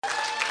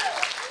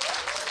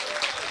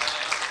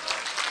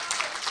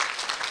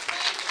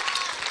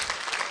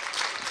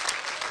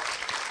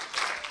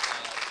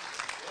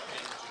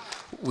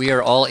We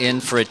are all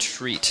in for a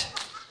treat.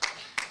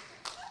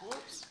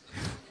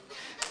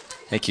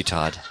 Thank you,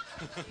 Todd.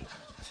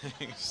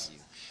 Thanks.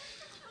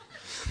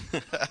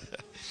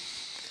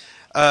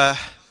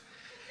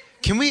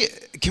 Can we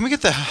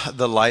get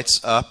the lights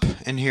up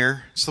in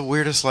here? It's the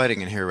weirdest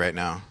lighting in here right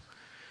now,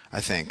 I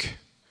think.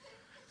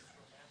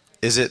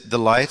 Is it the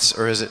lights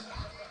or is it?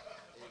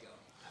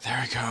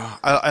 There we go.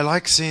 I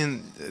like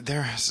seeing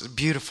there's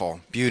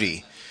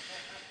beauty.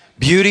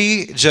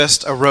 Beauty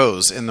just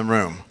arose in the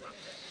room.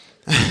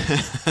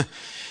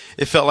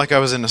 It felt like I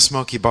was in a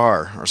smoky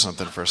bar or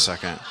something for a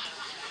second.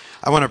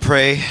 I want to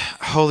pray.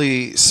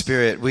 Holy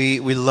Spirit, we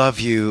love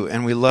you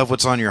and we love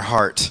what's on your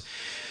heart.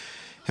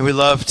 And we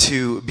love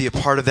to be a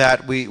part of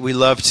that. We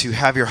love to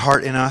have your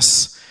heart in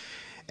us.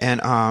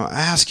 And I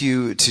ask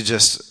you to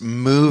just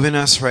move in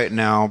us right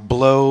now,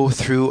 blow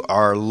through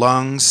our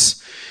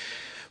lungs,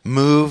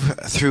 move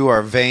through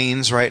our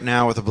veins right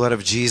now with the blood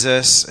of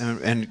Jesus.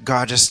 And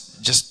God,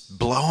 just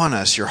blow on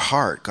us your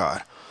heart,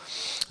 God.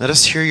 Let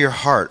us hear your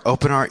heart.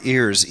 Open our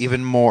ears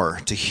even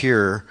more to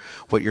hear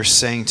what you're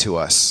saying to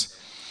us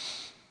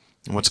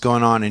and what's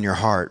going on in your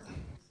heart.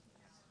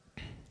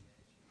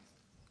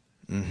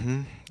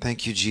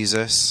 Thank you,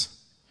 Jesus.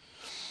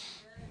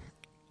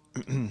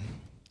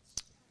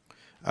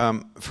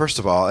 First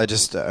of all, I'm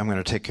going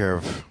to take care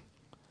of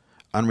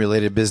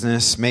unrelated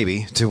business,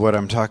 maybe, to what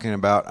I'm talking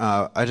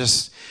about.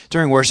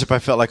 During worship, I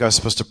felt like I was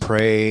supposed to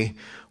pray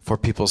for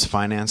people's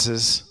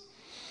finances.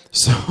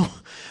 So,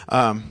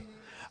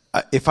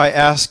 if I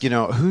ask,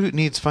 who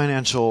needs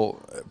financial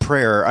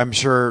prayer, I'm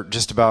sure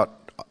just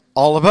about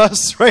all of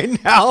us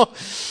right now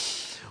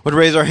would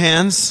raise our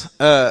hands.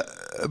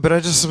 But I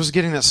just was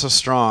getting that so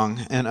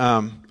strong, and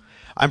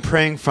I'm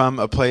praying from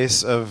a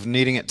place of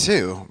needing it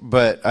too.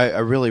 But I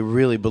really,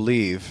 really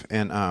believe,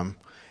 and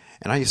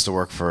I used to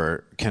work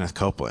for Kenneth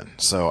Copeland,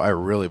 so I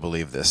really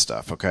believe this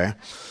stuff. Okay,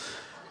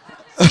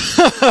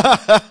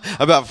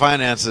 about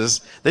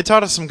finances, they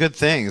taught us some good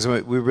things.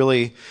 We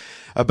really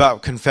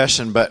about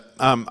confession, but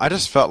I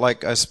just felt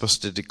like I was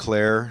supposed to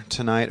declare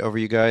tonight over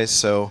you guys.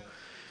 So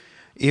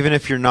even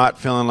if you're not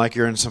feeling like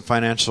you're in some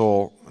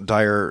financial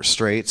dire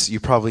straits, you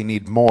probably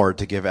need more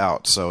to give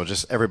out. So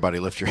just everybody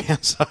lift your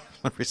hands up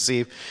and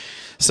receive.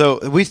 So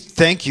we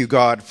thank you,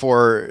 God,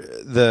 for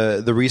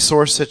the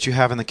resource that you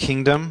have in the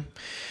kingdom.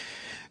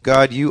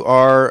 God, you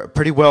are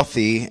pretty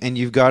wealthy and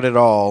you've got it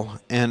all.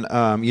 And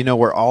you know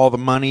where all the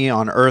money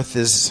on earth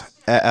is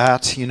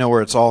at. You know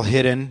where it's all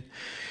hidden.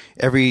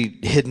 Every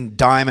hidden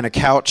dime in a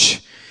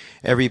couch.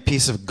 Every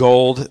piece of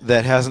gold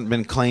that hasn't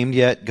been claimed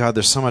yet. God,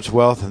 there's so much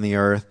wealth in the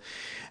earth.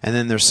 And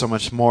then there's so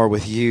much more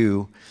with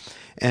you.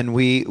 And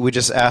we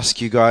just ask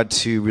you, God,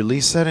 to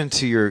release that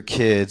into your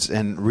kids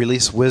and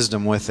release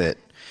wisdom with it.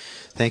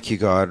 Thank you,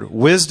 God.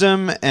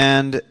 Wisdom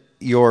and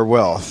your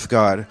wealth,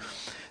 God.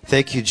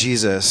 Thank you,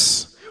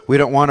 Jesus. We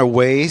don't want to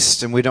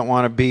waste and we don't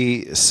want to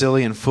be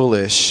silly and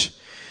foolish,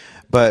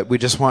 but we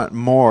just want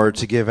more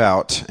to give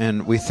out.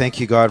 And we thank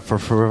you, God, for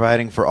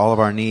providing for all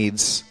of our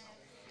needs.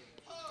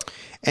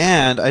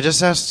 And I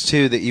just asked,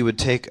 too, that you would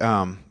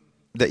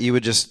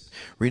just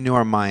renew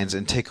our minds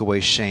and take away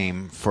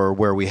shame for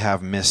where we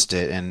have missed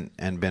it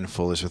and been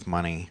foolish with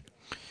money.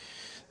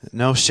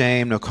 No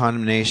shame, no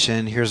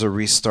condemnation. Here's a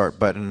restart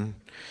button.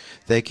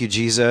 Thank you,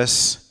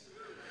 Jesus,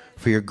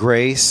 for your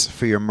grace,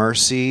 for your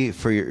mercy,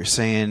 for your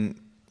saying,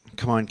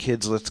 come on,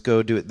 kids, let's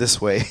go do it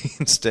this way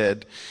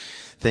instead.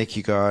 Thank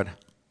you, God.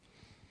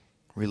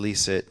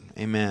 Release it.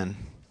 Amen.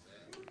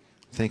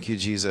 Thank you,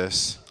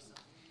 Jesus.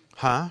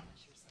 Huh?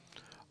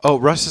 Oh,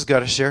 Russ has got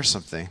to share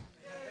something.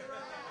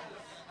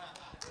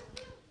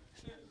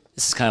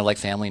 This is kind of like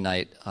family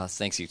night.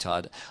 Thanks you,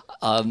 Todd.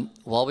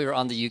 While we were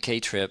on the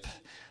UK trip,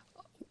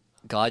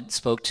 God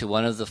spoke to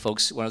one of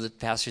the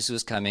pastors who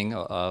was coming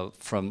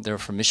from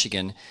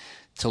Michigan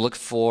to look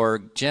for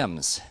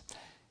gems.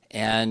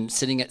 And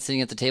sitting at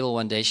the table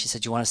one day, she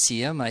said, "You want to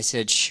see him?" I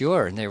said,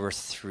 "Sure." And there were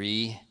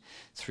three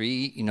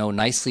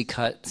nicely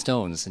cut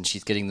stones, and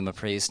she's getting them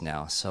appraised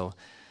now. So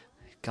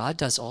God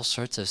does all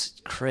sorts of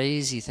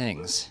crazy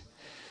things.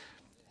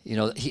 I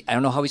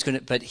don't know how he's going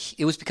to, but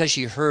it was because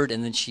she heard,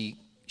 and then she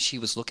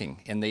was looking,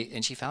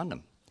 and she found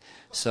him.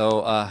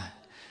 So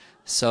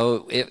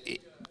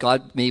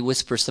God may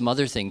whisper some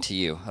other thing to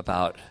you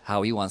about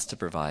how he wants to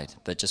provide,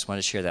 but just want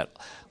to share that.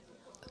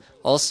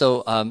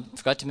 Also,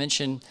 forgot to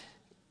mention,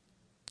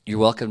 you're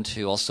welcome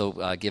to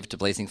also give to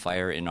Blazing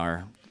Fire in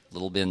our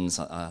little bins,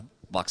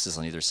 boxes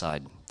on either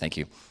side. Thank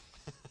you.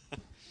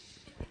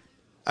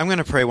 I'm going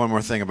to pray one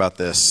more thing about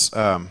this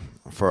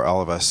for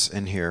all of us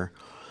in here.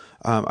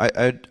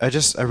 I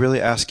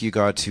really ask you,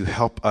 God, to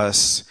help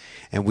us,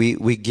 and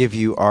we give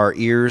you our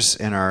ears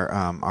and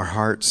our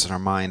hearts and our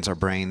minds, our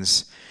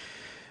brains,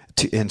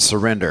 and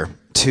surrender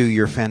to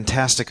your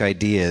fantastic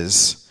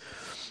ideas.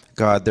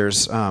 God,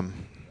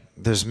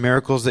 there's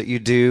miracles that you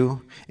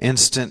do,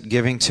 instant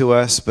giving to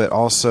us, but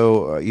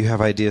also you have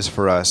ideas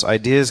for us,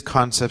 ideas,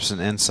 concepts,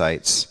 and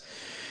insights.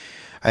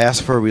 I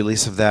ask for a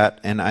release of that,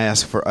 and I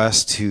ask for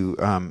us to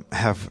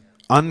have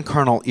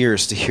uncarnal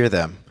ears to hear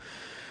them.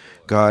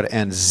 God,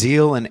 and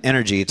zeal and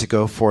energy to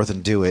go forth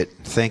and do it.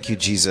 Thank you,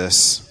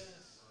 Jesus.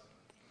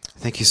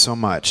 Thank you so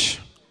much.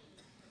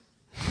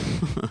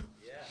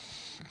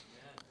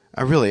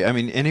 I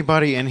mean,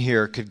 anybody in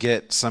here could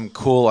get some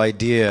cool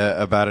idea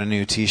about a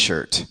new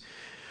t-shirt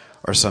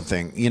or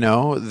something,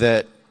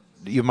 that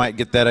you might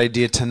get that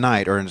idea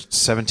tonight or in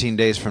 17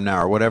 days from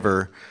now or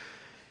whatever,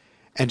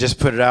 and just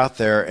put it out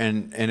there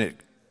and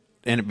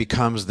it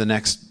becomes the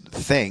next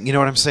thing. You know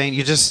what I'm saying?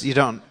 We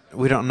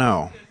don't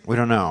know. We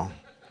don't know.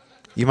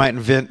 You might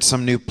invent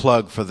some new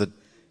plug for the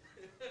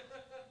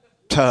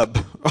tub.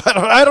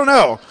 I don't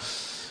know.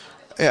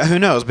 Yeah, who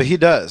knows? But he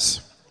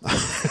does.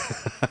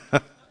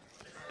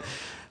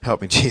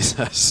 Help me,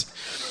 Jesus.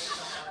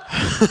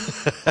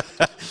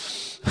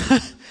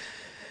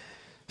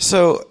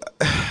 So,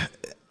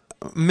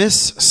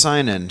 Miss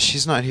Sinan,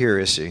 she's not here,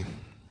 is she?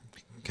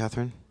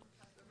 Catherine?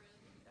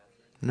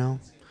 No?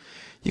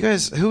 You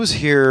guys, who was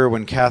here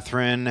when Kat,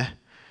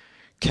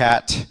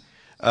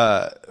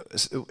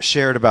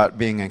 shared about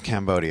being in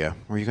Cambodia?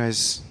 Were you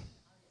guys,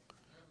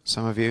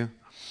 some of you?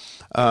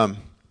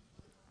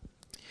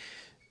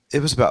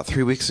 It was about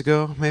 3 weeks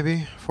ago,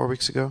 maybe 4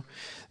 weeks ago,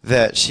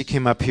 that she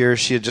came up here.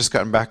 She had just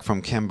gotten back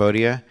from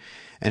Cambodia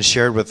and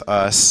shared with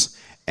us.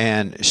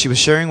 And she was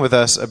sharing with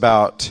us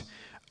about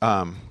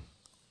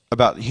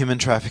human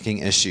trafficking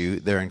issue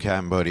there in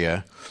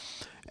Cambodia,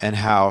 and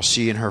how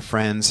she and her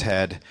friends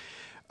had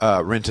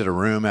rented a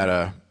room at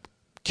a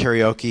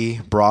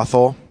karaoke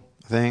brothel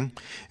thing.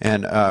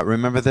 And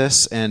remember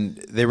this? And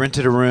they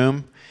rented a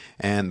room,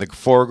 and the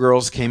 4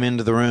 girls came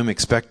into the room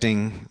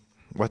expecting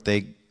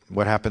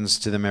what happens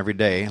to them every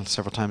day,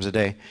 several times a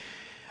day.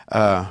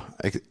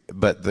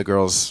 But the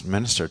girls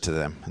ministered to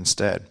them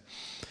instead.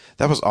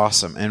 That was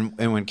awesome.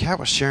 And when Kat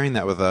was sharing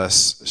that with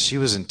us, she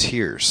was in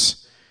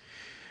tears.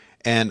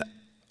 And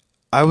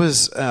I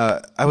was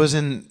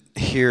in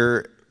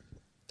here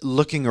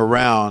looking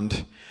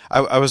around.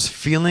 I was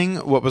feeling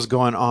what was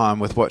going on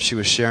with what she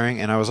was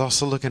sharing, and I was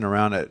also looking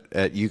around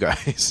at you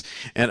guys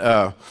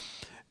and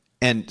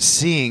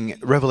seeing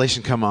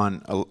revelation come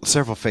on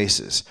several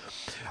faces.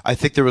 I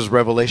think there was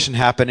revelation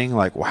happening,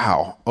 like,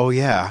 wow, oh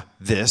yeah,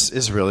 this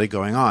is really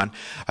going on.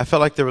 I felt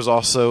like there was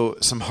also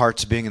some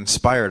hearts being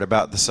inspired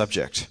about the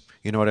subject.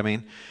 You know what I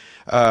mean?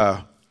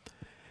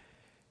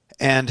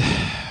 And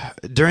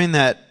during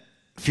that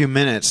few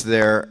minutes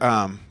there,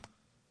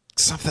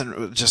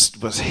 something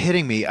just was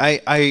hitting me.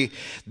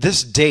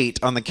 This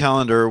date on the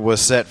calendar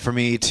was set for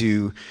me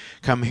to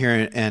come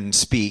here and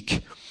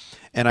speak,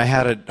 and I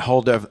had a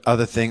whole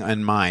other thing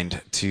in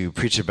mind to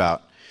preach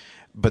about.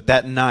 But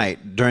that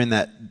night, during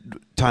that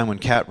time when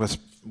Kat was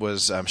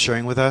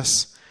sharing with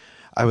us,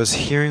 I was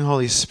hearing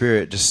Holy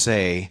Spirit just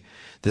say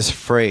this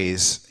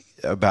phrase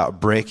about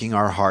breaking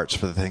our hearts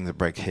for the thing that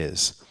break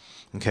His.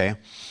 Okay?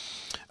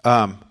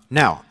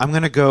 Now, I'm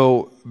going to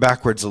go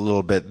backwards a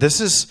little bit.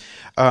 This is,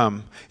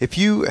 if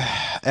you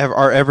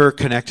are ever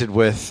connected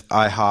with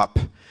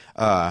IHOP,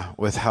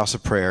 with House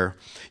of Prayer,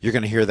 you're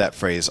going to hear that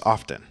phrase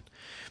often,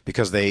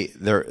 because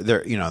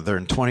they're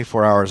in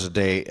 24 hours a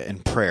day in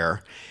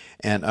prayer.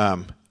 And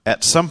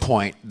at some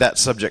point, that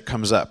subject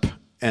comes up,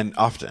 and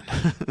often.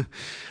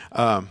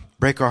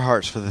 Break our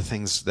hearts for the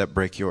things that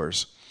break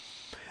yours.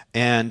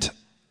 And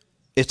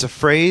it's a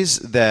phrase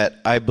that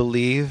I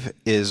believe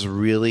is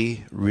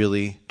really,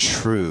 really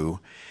true,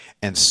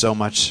 and so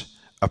much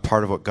a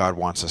part of what God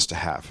wants us to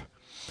have.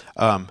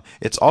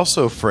 It's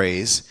also a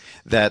phrase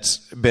that's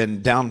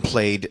been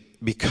downplayed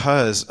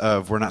because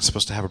of we're not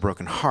supposed to have a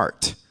broken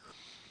heart,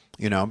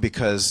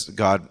 because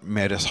God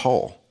made us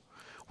whole,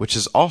 which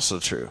is also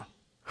true.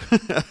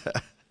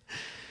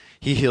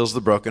 He heals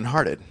the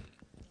brokenhearted.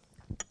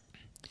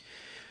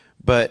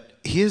 But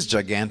He is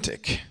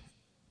gigantic.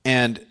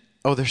 And,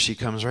 there she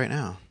comes right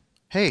now.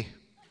 Hey.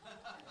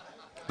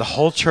 The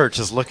whole church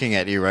is looking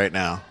at you right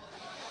now,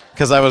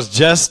 because I was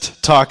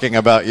just talking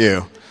about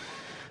you.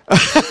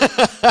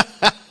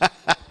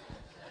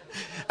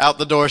 Out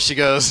the door she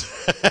goes.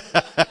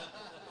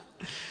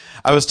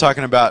 I was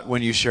talking about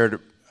when you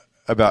shared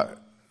about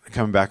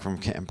coming back from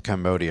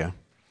Cambodia.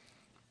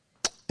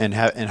 And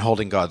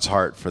holding God's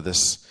heart for the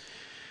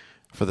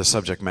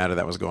subject matter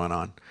that was going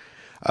on,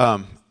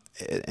 and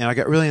I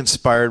got really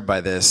inspired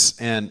by this,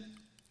 and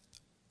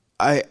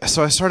I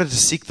started to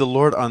seek the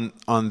Lord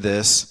on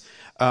this,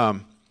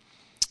 and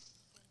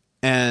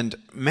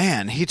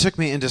man, He took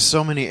me into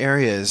so many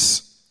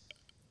areas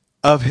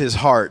of His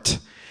heart,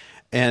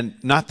 and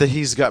not that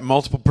He's got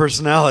multiple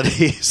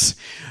personalities,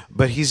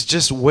 but He's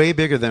just way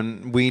bigger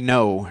than we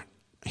know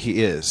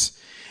He is.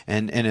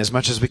 And as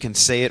much as we can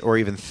say it or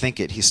even think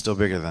it, He's still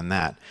bigger than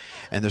that.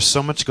 And there's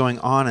so much going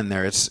on in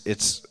there.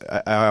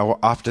 I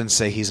often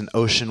say He's an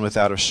ocean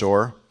without a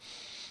shore,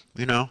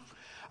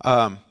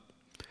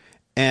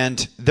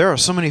 and there are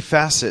so many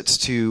facets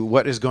to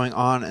what is going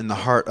on in the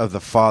heart of the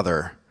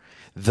Father,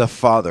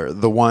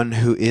 the one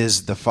who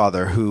is the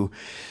Father, who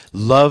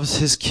loves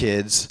His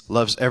kids,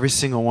 loves every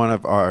single one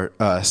of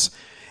us,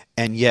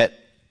 and yet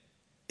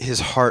His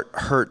heart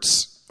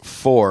hurts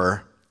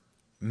for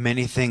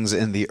many things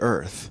in the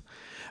earth,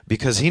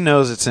 because he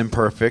knows it's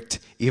imperfect,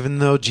 even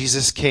though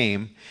Jesus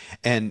came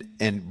and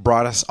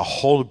brought us a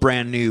whole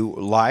brand new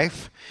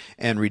life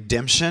and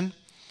redemption,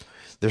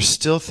 there's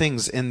still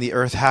things in the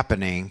earth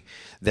happening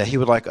that he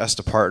would like us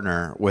to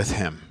partner with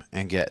him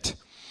and get.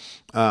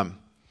 And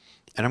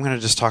I'm going to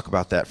just talk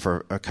about that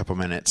for a couple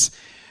minutes.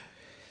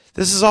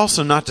 This is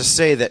also not to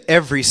say that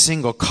every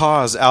single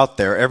cause out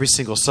there, every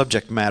single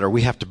subject matter,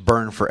 we have to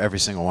burn for every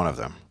single one of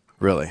them,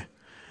 really.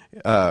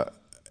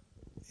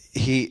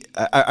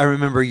 I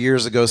remember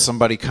years ago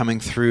somebody coming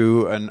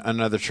through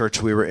another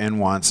church we were in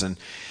once, and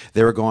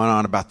they were going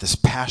on about this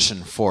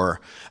passion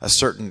for a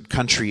certain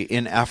country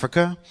in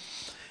Africa,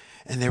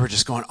 and they were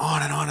just going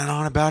on and on and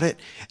on about it,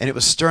 and it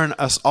was stirring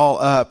us all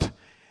up.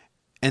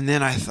 And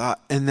then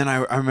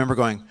I remember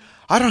going,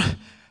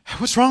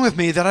 what's wrong with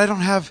me that I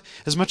don't have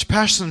as much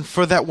passion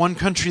for that one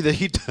country that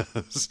he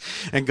does?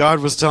 And God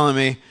was telling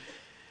me,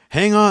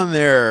 hang on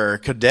there,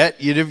 cadet.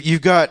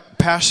 You've got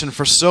passion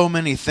for so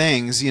many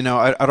things. You know,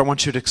 I don't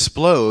want you to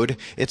explode.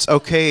 It's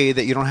okay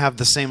that you don't have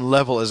the same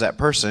level as that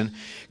person,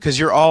 because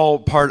you're all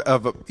part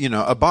of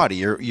a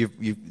body.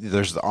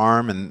 There's the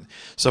arm and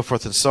so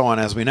forth and so on,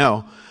 as we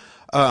know.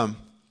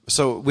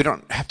 So we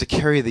don't have to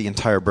carry the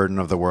entire burden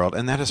of the world,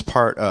 and that is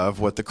part of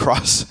what the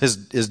cross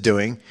is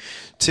doing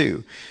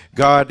too.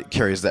 God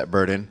carries that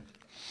burden,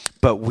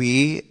 but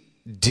we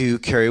do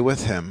carry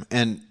with him,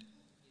 and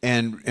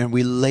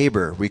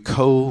we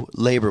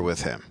co-labor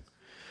with him.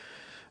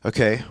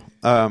 Okay,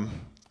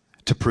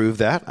 to prove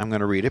that, I'm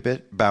going to read a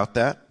bit about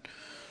that.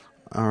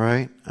 All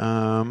right.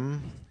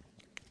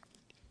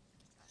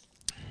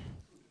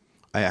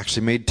 I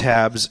actually made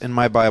tabs in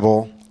my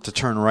Bible to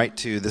turn right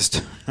to this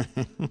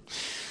time.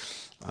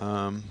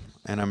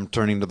 And I'm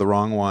turning to the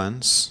wrong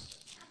ones.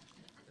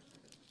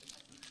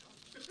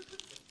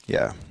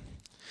 Yeah.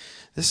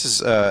 This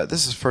is 1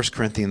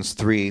 Corinthians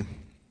 3.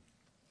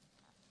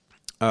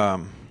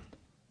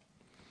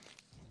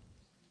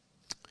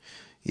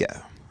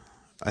 Yeah.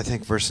 I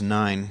think verse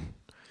 9.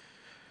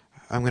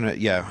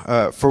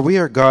 For we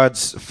are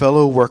God's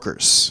fellow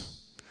workers.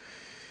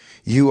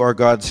 You are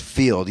God's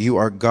field. You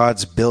are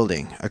God's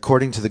building.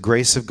 According to the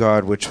grace of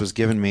God which was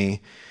given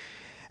me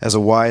as a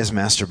wise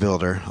master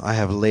builder, I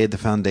have laid the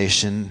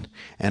foundation,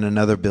 and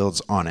another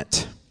builds on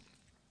it.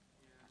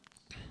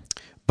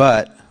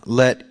 But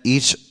let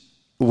each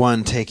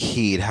one take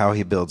heed how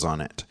he builds on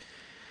it.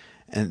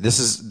 And this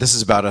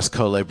is about us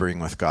co-laboring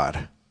with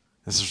God.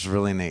 This is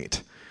really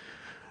neat.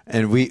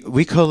 And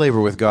we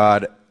co-labor with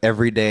God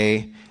every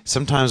day,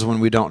 sometimes when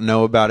we don't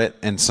know about it,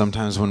 and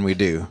sometimes when we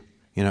do.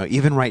 You know,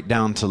 even right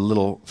down to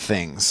little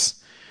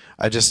things.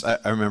 I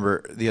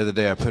remember the other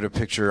day I put a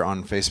picture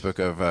on Facebook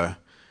of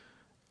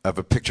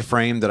a picture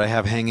frame that I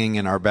have hanging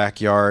in our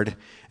backyard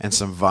and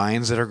some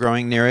vines that are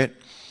growing near it.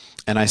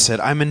 And I said,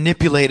 I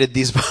manipulated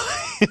these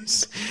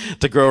vines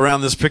to grow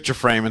around this picture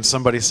frame. And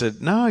somebody said,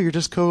 no, you're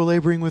just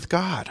co-laboring with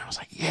God. I was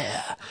like,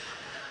 yeah,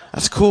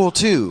 that's cool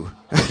too.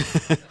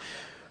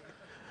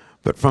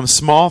 But from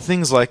small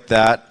things like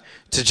that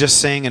to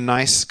just saying a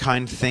nice,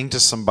 kind thing to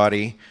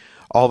somebody,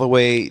 all the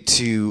way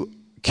to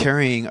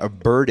carrying a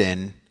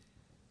burden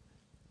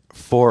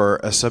for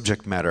a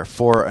subject matter,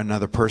 for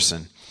another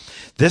person.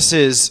 This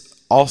is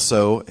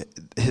also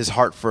his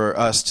heart for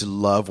us to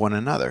love one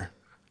another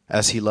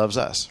as he loves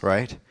us,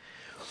 right?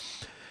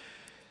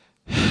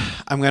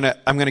 I'm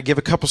gonna give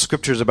a couple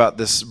scriptures about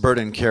this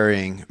burden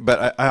carrying,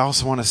 but I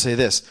also want to say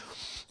this.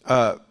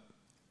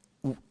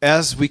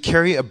 As we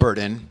carry a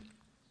burden,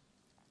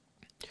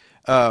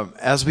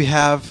 as we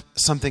have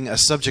a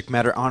subject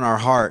matter on our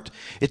heart,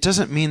 it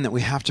doesn't mean that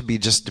we have to be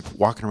just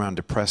walking around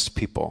depressed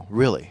people,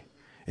 really.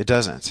 It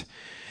doesn't.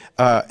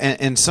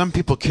 And some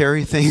people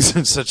carry things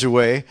in such a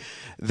way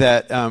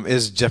that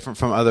is different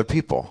from other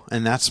people,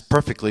 and that's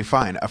perfectly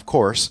fine. Of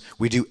course,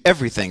 we do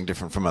everything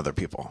different from other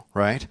people,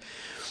 right?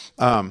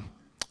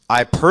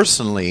 I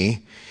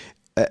personally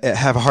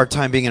have a hard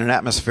time being in an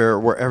atmosphere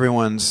where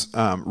everyone's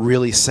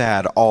really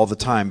sad all the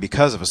time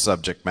because of a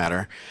subject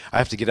matter. I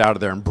have to get out of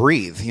there and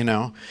breathe, you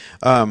know.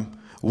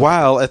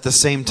 While at the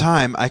same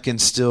time, I can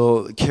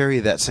still carry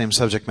that same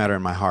subject matter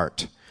in my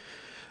heart.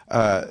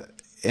 And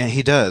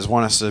he does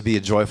want us to be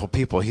a joyful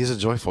people. He's a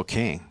joyful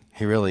king.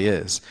 He really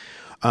is.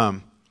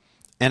 And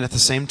at the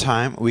same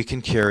time, we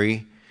can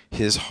carry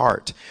his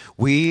heart.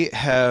 We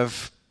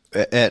have,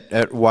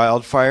 at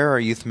Wildfire, our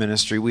youth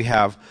ministry, we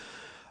have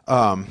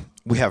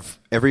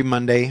every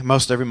Monday,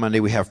 most every Monday,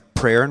 we have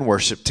prayer and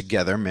worship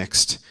together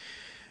mixed.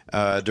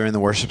 During the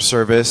worship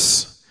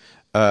service,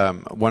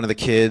 one of the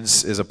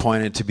kids is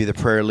appointed to be the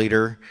prayer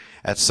leader.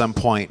 At some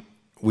point,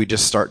 we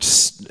just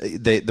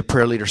the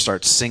prayer leader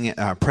starts singing,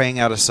 praying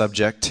out a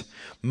subject.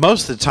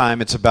 Most of the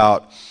time, it's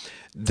about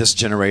this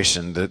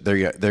generation,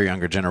 their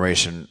younger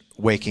generation,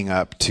 waking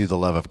up to the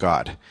love of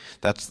God.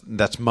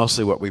 That's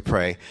mostly what we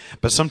pray.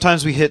 But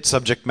sometimes we hit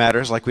subject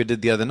matters like we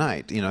did the other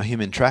night, you know,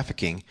 human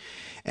trafficking.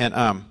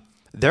 And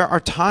there are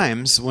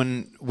times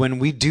when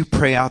we do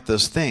pray out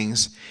those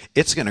things,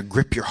 it's going to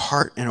grip your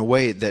heart in a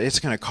way that it's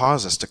going to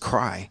cause us to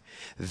cry.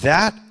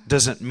 That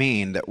doesn't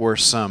mean that we're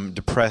some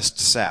depressed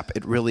sap.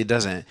 It really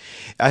doesn't.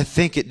 I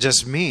think it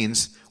just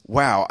means,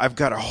 wow, I've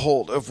got a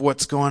hold of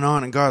what's going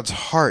on in God's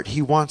heart.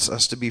 He wants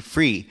us to be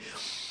free.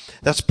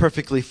 That's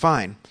perfectly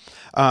fine.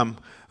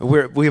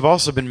 We've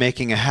also been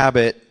making a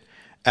habit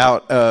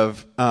out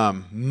of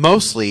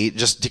mostly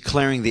just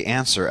declaring the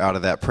answer out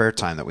of that prayer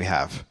time that we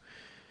have.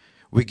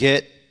 We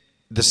get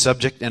the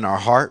subject in our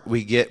heart.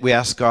 We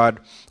ask God,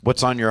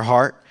 what's on your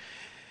heart?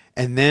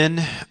 And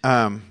then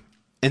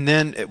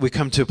we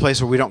come to a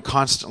place where we don't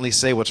constantly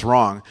say what's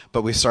wrong,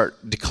 but we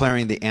start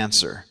declaring the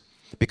answer.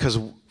 Because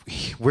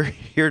we're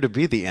here to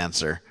be the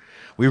answer.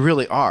 We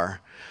really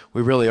are.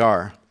 We really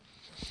are.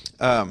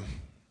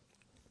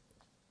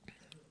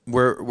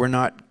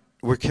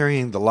 We're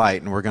carrying the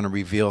light, and we're going to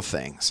reveal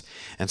things.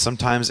 And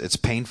sometimes it's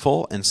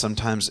painful, and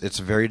sometimes it's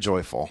very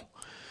joyful.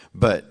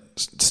 But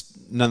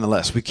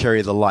nonetheless, we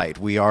carry the light.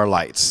 We are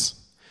lights.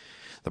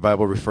 The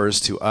Bible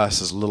refers to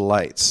us as little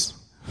lights.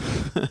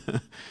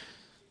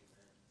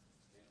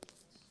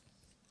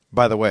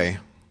 By the way,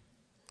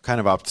 kind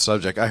of off the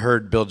subject, I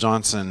heard Bill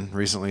Johnson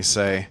recently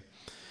say,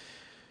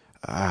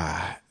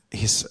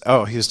 he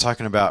was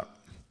talking about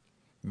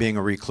being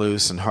a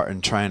recluse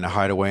and trying to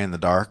hide away in the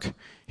dark.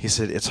 He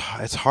said it's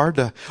hard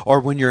to, or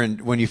when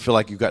you feel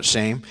like you've got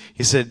shame.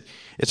 He said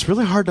it's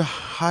really hard to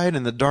hide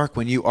in the dark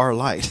when you are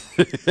light.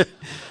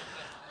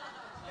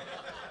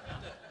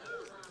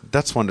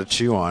 That's one to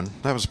chew on.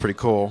 That was pretty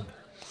cool.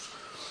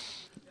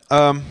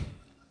 When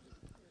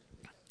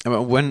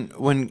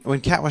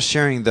Kat was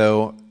sharing,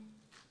 though,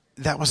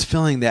 that was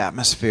filling the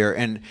atmosphere.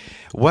 And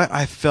what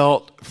I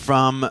felt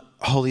from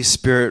Holy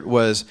Spirit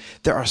was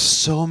there are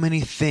so many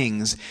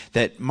things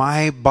that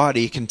my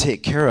body can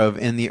take care of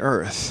in the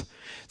earth.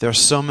 There are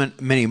so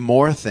many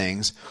more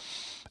things.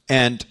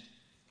 And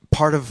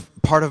part of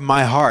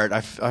my heart,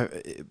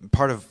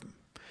 part of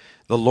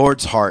the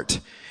Lord's heart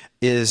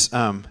is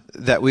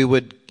that we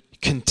would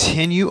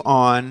continue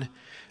on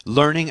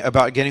learning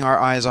about getting our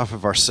eyes off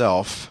of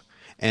ourselves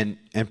and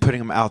putting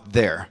them out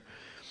there.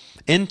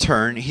 In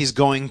turn, he's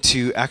going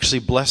to actually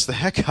bless the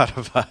heck out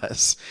of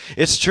us.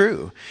 It's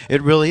true.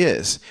 It really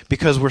is.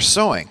 Because we're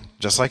sowing,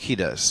 just like he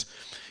does.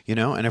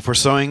 And if we're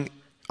sowing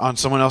on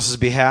someone else's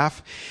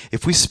behalf,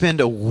 if we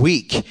spend a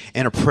week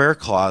in a prayer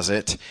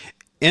closet,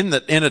 in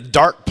a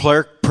dark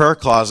prayer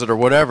closet or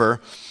whatever,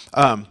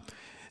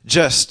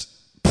 just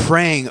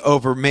praying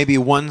over maybe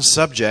one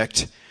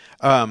subject,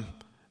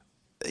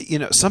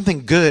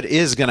 something good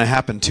is going to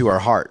happen to our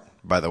heart,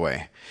 by the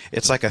way.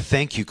 It's like a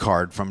thank you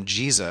card from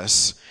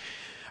Jesus,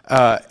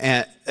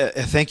 and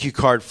a thank you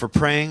card for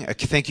praying, a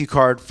thank you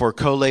card for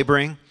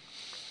co-laboring.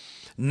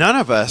 None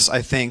of us,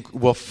 I think,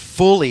 will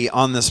fully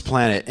on this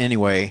planet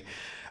anyway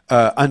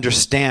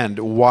understand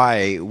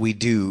why we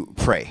do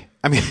pray.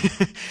 I mean,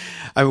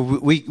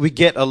 we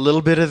get a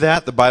little bit of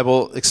that. The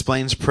Bible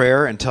explains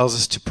prayer and tells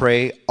us to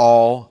pray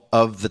all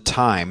of the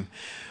time.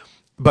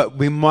 But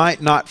we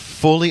might not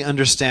fully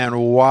understand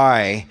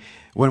why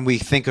when we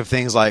think of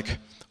things like,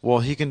 well,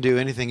 he can do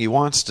anything he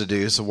wants to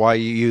do, so why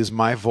you use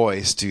my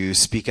voice to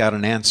speak out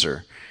an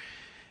answer?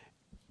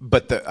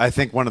 But I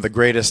think one of the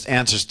greatest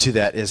answers to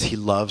that is he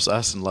loves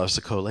us and loves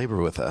to co-labor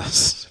with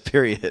us,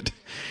 period.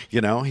 He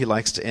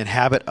likes to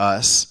inhabit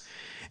us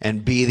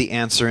and be the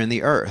answer in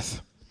the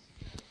earth.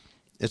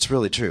 It's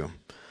really true.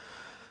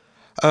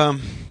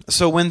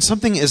 So when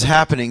something is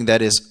happening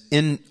that is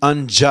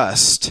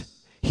unjust,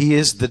 he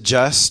is the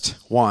just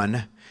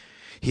one.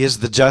 He is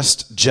the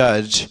just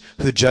judge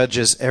who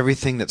judges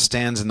everything that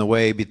stands in the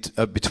way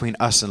between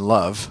us and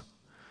love.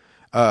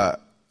 And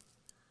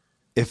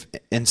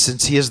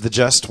since he is the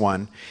just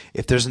one,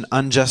 if there's an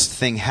unjust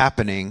thing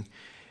happening,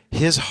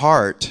 his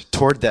heart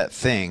toward that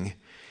thing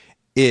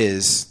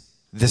is,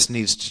 this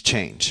needs to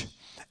change.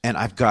 And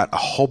I've got a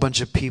whole bunch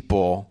of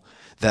people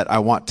that I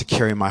want to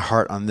carry my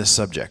heart on this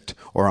subject,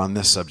 or on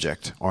this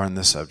subject, or on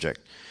this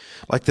subject.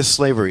 Like this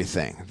slavery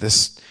thing,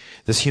 this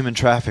human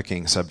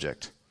trafficking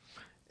subject.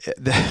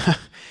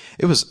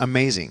 It was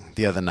amazing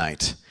the other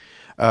night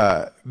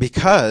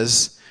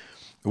because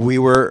we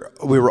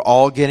were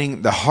all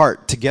getting the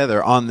heart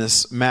together on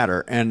this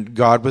matter, and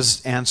God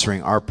was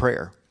answering our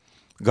prayer.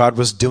 God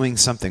was doing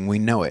something. We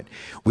know it.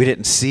 We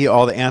didn't see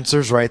all the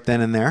answers right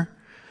then and there,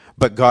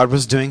 but God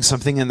was doing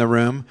something in the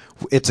room.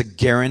 It's a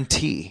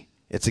guarantee.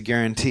 It's a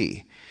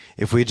guarantee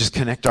if we just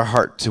connect our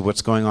heart to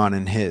what's going on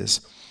in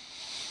His.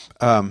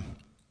 And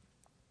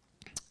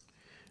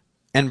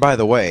by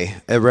the way,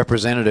 the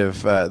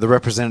representative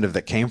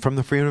that came from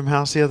the Freedom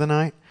House the other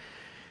night,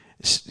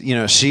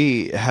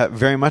 she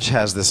very much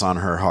has this on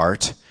her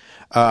heart.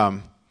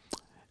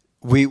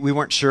 We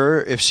weren't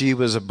sure if she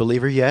was a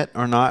believer yet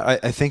or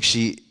not. I think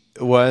she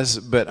was,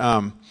 but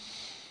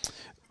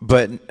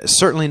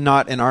certainly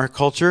not in our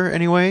culture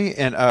anyway.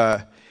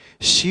 And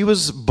she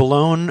was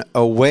blown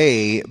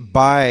away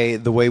by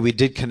the way we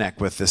did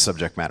connect with this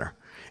subject matter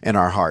in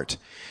our heart.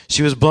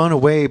 She was blown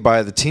away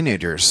by the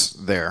teenagers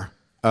there.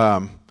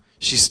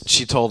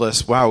 she told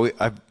us, wow,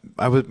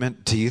 I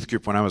went to youth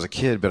group when I was a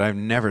kid, but I've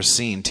never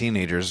seen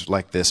teenagers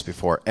like this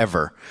before,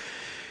 ever.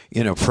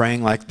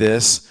 Praying like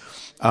this.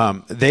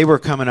 They were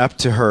coming up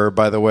to her,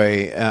 by the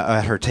way,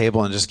 at her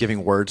table and just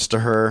giving words to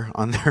her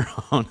on their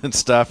own and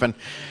stuff. And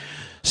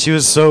she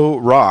was so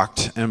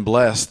rocked and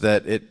blessed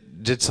that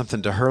it did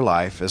something to her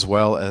life, as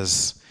well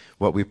as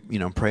what we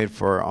prayed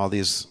for all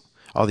these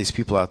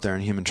people out there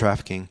in human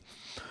trafficking.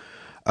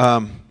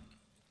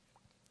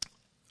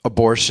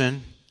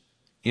 Abortion.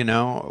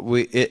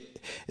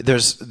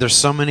 There's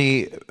so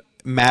many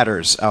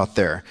matters out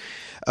there.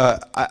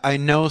 I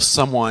know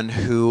someone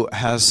who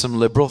has some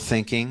liberal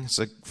thinking. It's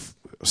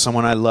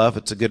someone I love.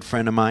 It's a good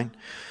friend of mine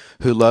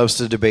who loves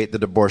to debate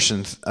the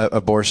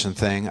abortion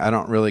thing. I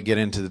don't really get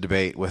into the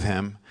debate with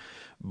him,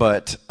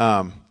 but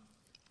and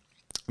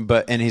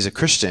he's a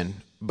Christian.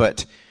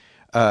 But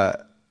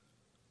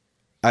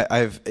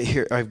I've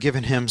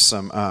given him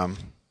some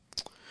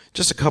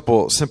just a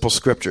couple simple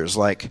scriptures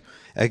like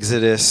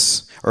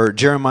Exodus or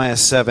Jeremiah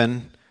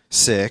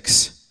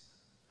 7:6,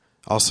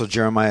 also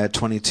Jeremiah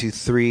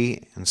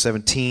 22:3 and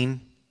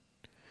 17,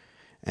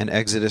 and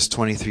Exodus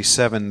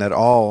 23:7 that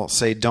all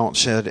say don't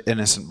shed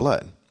innocent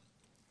blood.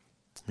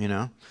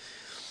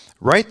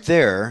 Right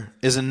there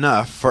is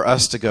enough for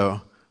us to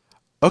go,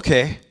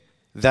 okay,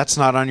 that's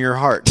not on your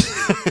heart.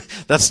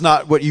 That's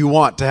not what you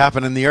want to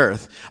happen in the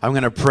earth. I'm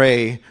going to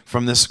pray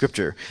from this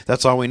scripture.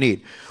 That's all we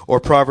need. Or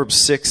Proverbs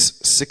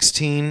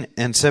 6:16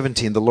 and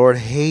 17. The Lord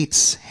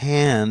hates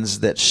hands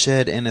that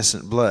shed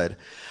innocent blood.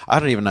 I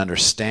don't even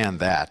understand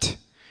that,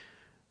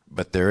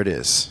 but there it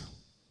is.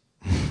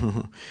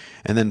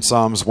 And then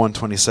Psalms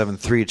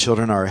 127:3.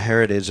 Children are a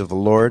heritage of the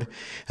Lord,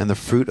 and the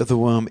fruit of the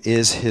womb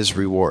is his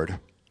reward.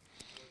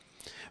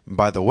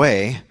 By the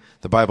way,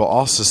 the Bible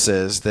also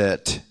says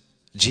that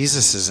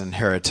Jesus'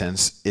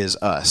 inheritance is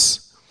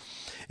us.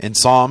 In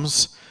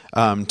Psalms,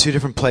 two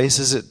different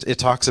places it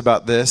talks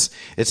about this.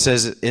 It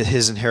says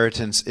his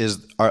inheritance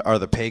are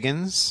the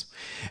pagans,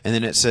 and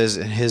then it says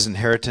his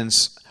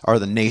inheritance are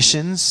the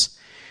nations,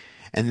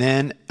 and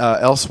then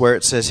elsewhere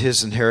it says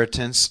his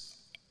inheritance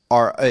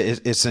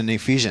it's in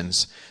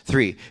Ephesians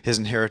 3. His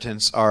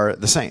inheritance are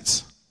the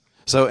saints.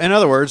 So in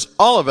other words,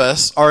 all of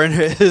us are in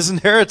his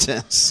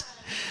inheritance.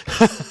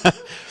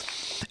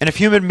 And if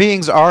human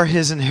beings are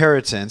his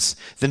inheritance,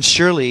 then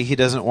surely he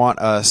doesn't want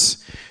us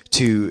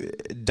to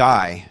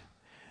die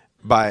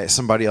by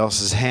somebody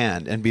else's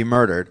hand and be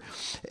murdered.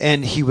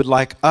 And he would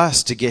like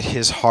us to get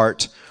his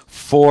heart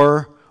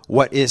for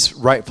what is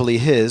rightfully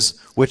his,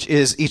 which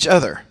is each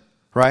other,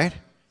 right?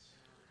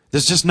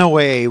 There's just no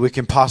way we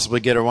can possibly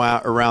get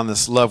around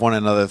this love one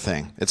another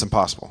thing. It's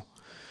impossible.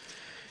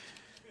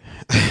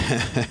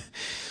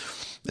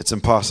 It's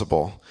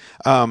impossible.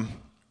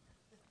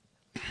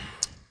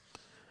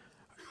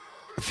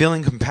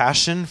 Feeling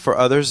compassion for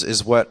others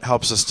is what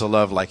helps us to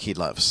love like he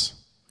loves.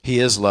 He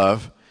is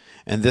love,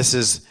 and this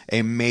is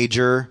a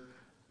major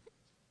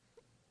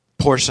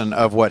portion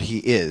of what he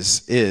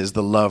is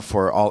the love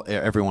for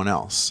everyone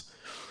else.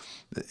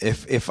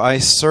 If I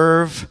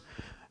serve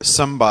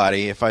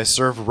somebody, if I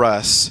serve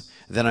Russ,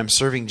 then I'm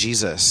serving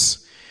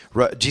Jesus.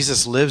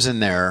 Jesus lives in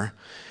there,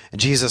 and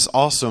Jesus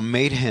also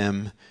made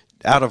him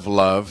out of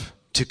love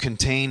to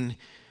contain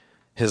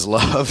his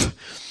love.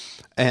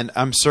 And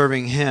I'm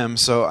serving him,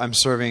 so I'm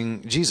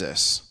serving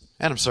Jesus,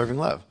 and I'm serving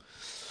love.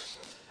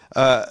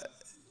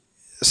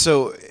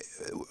 So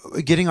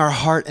getting our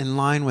heart in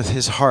line with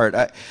his heart.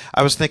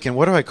 I was thinking,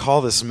 what do I call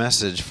this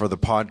message for the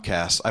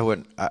podcast?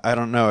 I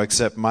don't know,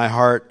 except my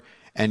heart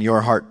and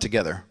your heart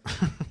together.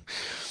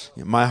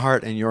 My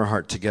heart and your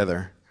heart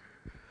together.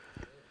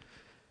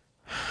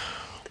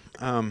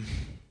 I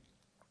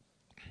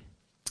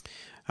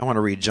want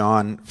to read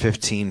John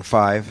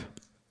 15:5.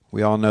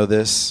 We all know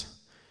this.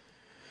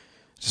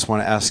 Just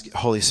want to ask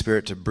Holy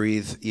Spirit to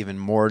breathe even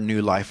more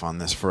new life on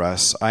this for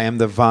us. I am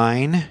the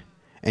vine,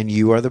 and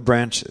you are the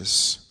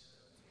branches.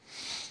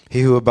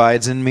 He who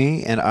abides in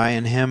me, and I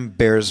in him,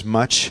 bears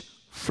much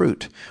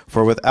fruit.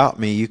 For without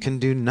me, you can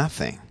do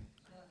nothing.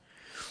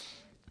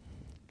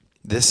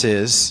 This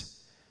is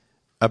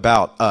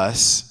about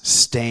us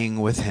staying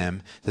with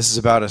him. This is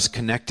about us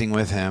connecting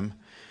with him.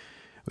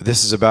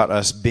 This is about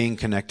us being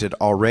connected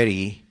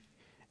already,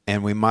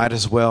 and we might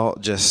as well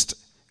just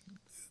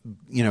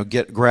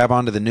grab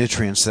onto the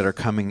nutrients that are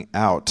coming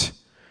out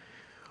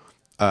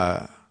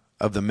of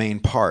the main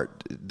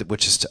part,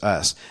 which is to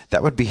us.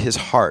 That would be his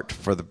heart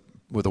for the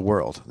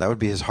world. That would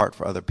be his heart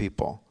for other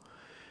people.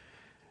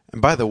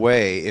 And by the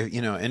way,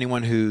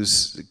 anyone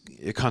who's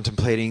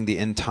contemplating the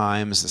end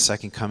times, the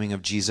second coming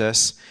of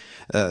Jesus,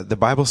 the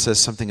Bible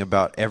says something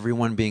about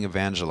everyone being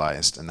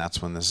evangelized, and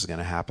that's when this is going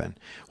to happen.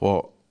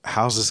 Well,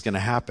 how's this going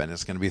to happen?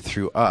 It's going to be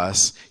through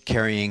us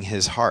carrying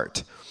his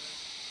heart.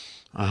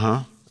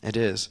 It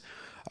is.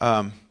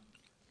 And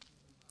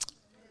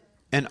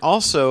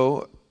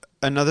also,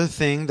 another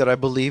thing that I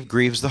believe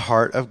grieves the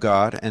heart of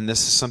God, and this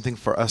is something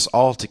for us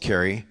all to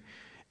carry,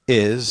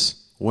 is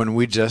when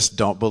we just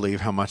don't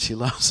believe how much he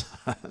loves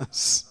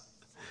us.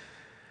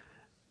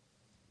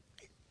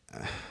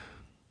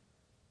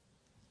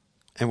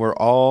 And we're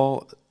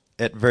all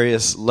at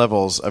various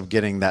levels of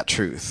getting that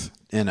truth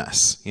in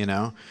us, you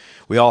know.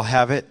 We all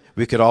have it.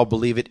 We could all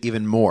believe it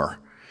even more.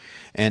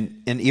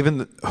 And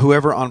even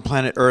whoever on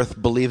planet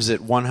Earth believes it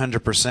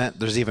 100%,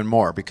 there's even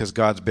more because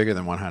God's bigger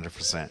than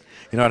 100%.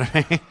 You know what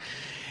I mean?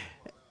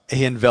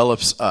 He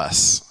envelops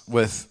us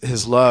with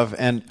his love.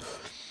 And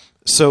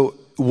so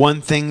one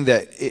thing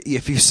that,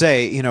 if you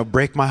say, you know,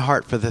 break my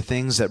heart for the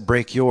things that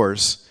break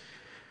yours,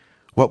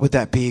 what would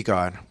that be,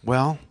 God?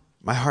 Well,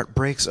 my heart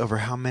breaks over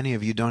how many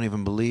of you don't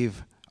even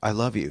believe I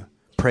love you.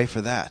 Pray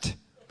for that.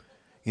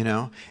 You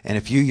know? And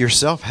if you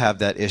yourself have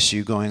that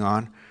issue going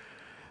on,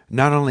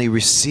 not only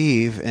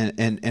receive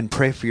and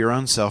pray for your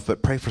own self,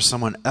 but pray for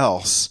someone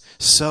else,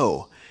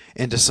 sow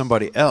into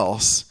somebody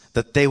else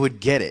that they would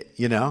get it,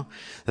 you know,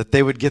 that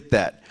they would get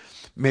that.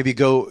 Maybe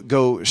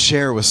go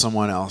share with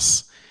someone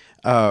else,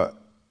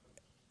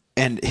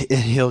 and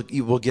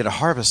you will get a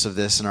harvest of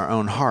this in our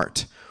own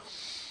heart.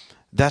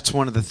 That's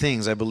one of the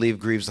things I believe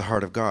grieves the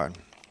heart of God.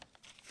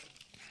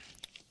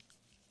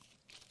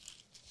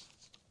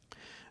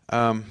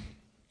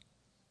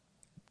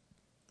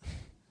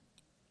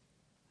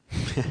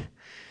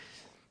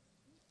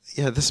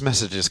 Yeah, this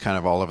message is kind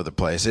of all over the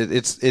place.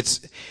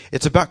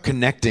 It's about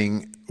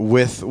connecting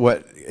with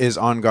what is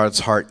on God's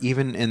heart,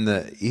 even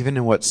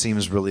in what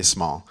seems really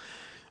small.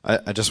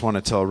 I just want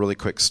to tell a really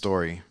quick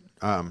story.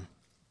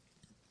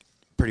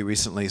 Pretty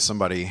recently,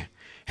 somebody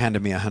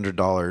handed me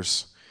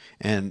 $100,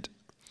 and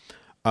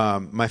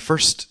my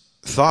first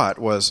thought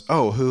was,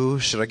 "Oh, who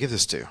should I give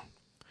this to?"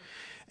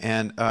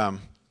 And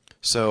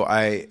so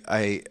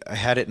I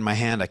had it in my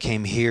hand. I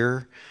came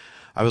here.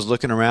 I was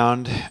looking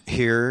around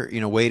here,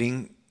 you know,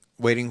 waiting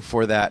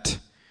for that,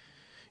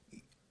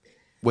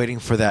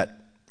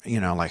 you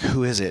know, like,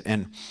 who is it?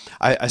 And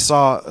I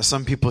saw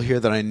some people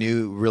here that I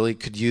knew really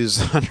could use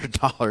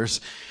 $100,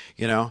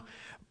 you know,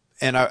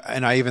 and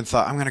I even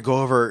thought, I'm going to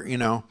go over, you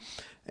know,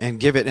 and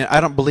give it. And I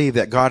don't believe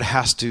that God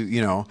has to,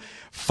 you know,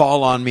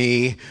 fall on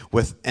me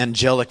with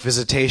angelic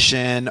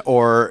visitation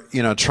or,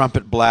 you know,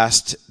 trumpet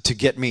blast to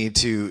get me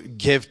to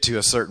give to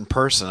a certain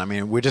person. I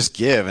mean, we just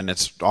give, and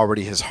it's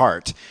already his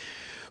heart.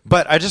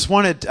 But I just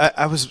wanted,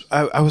 I was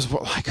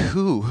like,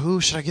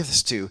 who should I give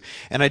this to?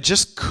 And I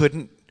just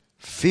couldn't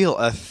feel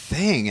a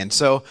thing. And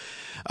so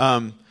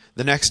the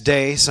next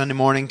day, Sunday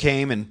morning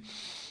came,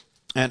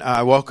 and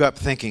I woke up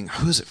thinking,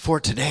 who's it for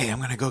today? I'm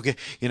going to go get,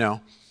 you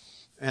know.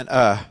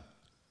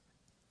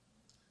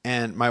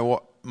 And my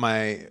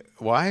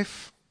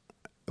wife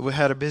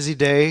had a busy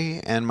day,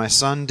 and my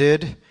son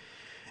did.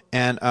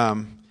 And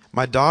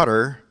my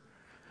daughter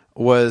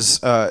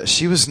was,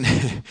 she was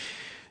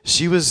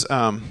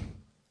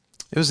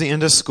it was the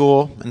end of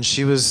school, and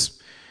it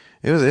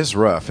was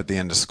rough at the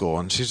end of school,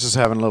 and she's just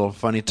having a little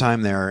funny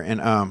time there,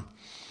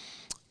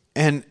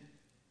 and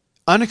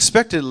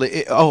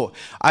unexpectedly,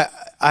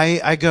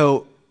 I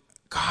go,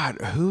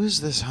 God, who is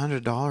this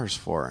 $100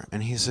 for?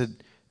 And he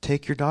said,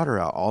 take your daughter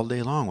out all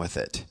day long with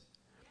it.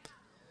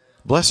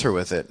 Bless her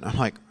with it. I'm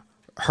like,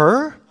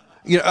 her?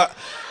 You know,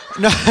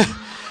 no.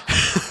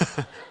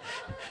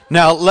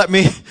 Now let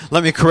me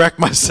correct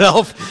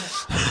myself.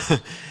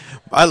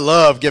 I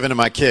love giving to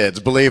my kids.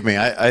 Believe me,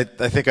 I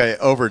think I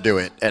overdo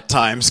it at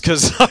times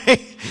because I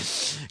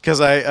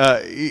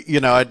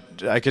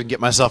could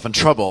get myself in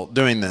trouble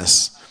doing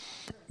this.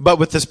 But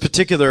with this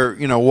particular,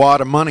 you know,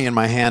 wad of money in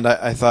my hand,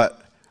 I thought,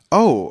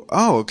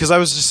 because I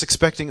was just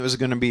expecting it was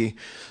going to be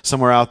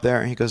somewhere out there.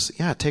 And he goes,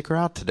 yeah, take her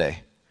out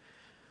today.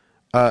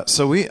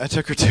 So I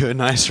took her to a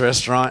nice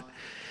restaurant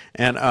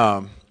and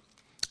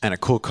a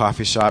cool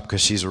coffee shop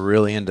because she's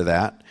really into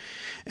that.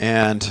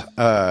 And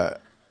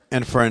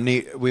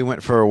we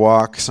went for a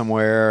walk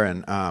somewhere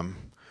and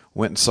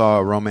went and saw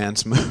a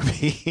romance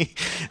movie.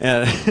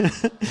 And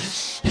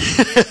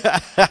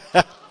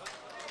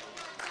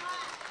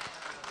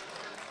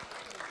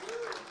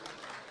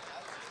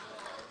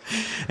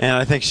and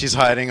I think she's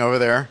hiding over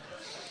there.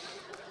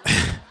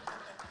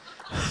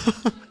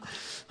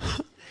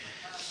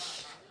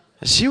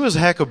 She was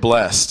hecka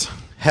blessed.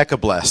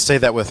 Hecka blessed. Say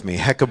that with me.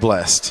 Hecka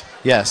blessed.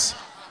 Yes.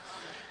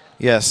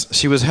 Yes,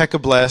 she was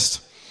hecka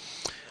blessed.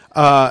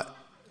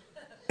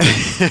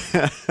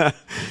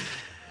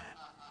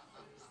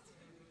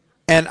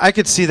 And I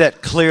could see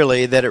that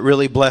clearly, that it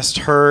really blessed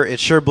her. It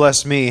sure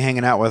blessed me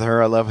hanging out with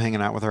her. I love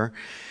hanging out with her.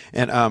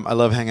 And I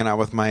love hanging out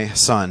with my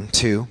son,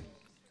 too.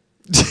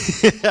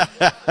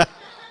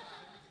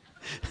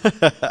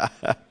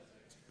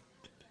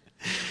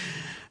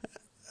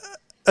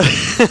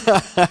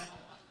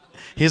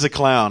 He's a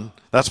clown.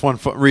 That's one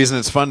reason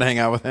it's fun to hang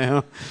out with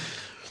him.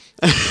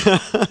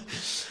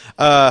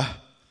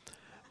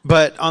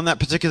 But on that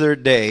particular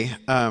day,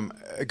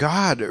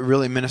 God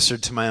really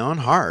ministered to my own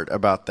heart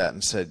about that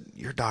and said,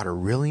 your daughter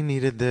really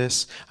needed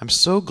this. I'm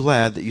so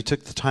glad that you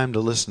took the time to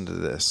listen to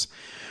this.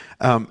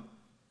 And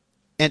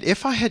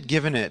if I had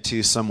given it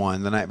to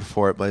someone the night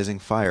before at Blazing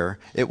Fire,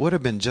 it would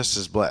have been just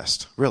as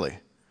blessed, really.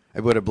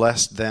 It would have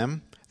blessed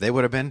them. They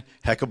would have been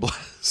hecka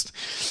blessed.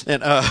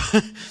 And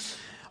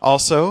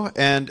also,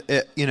 and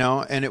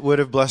it would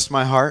have blessed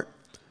my heart.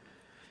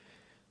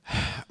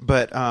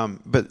 But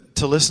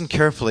to listen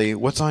carefully,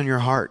 what's on your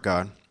heart,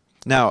 God?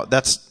 Now,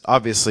 that's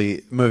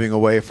obviously moving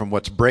away from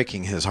what's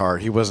breaking his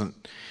heart.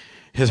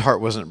 His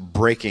heart wasn't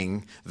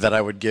breaking that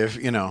I would give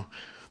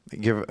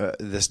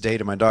this day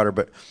to my daughter,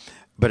 but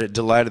it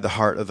delighted the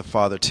heart of the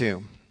Father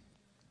too.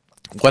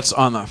 What's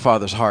on the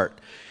Father's heart?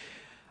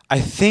 I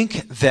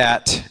think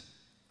that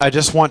I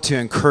just want to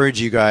encourage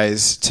you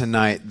guys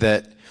tonight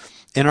that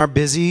in our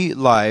busy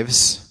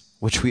lives,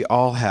 which we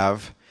all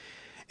have,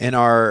 in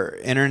our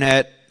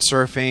internet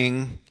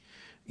surfing,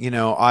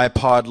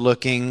 iPod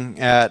looking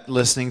at,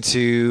 listening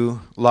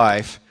to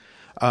life,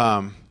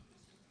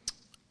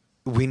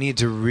 we need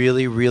to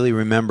really, really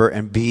remember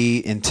and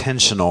be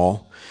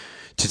intentional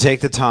to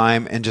take the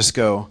time and just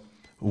go,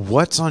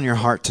 what's on your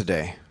heart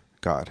today,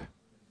 God?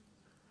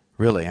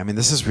 Really,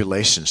 this is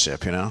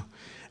relationship, And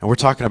we're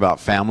talking about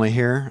family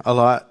here a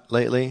lot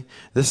lately.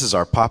 This is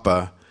our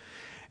Papa,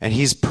 and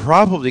he's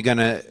probably going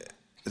to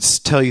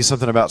tell you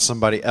something about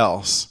somebody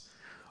else.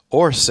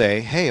 Or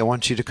say, hey, I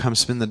want you to come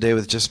spend the day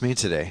with just me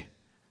today.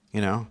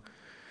 Go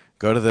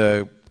to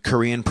the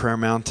Korean Prayer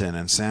Mountain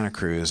in Santa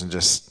Cruz and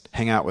just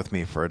hang out with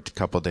me for a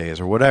couple of days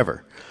or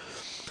whatever.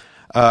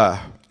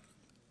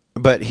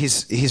 But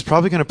he's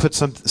probably going to put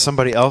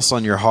somebody else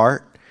on your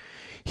heart.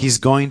 He's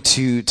going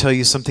to tell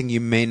you something you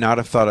may not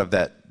have thought of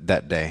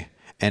that day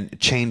and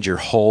change your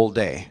whole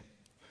day.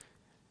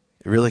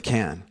 It really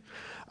can.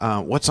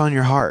 What's on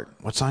your heart?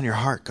 What's on your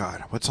heart,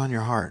 God? What's on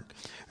your heart?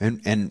 And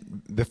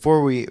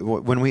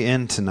when we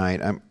end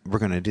tonight, we're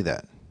going to do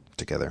that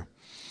together.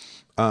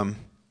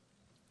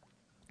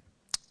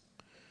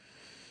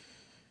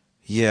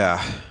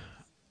 Yeah,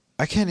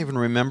 I can't even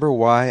remember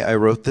why I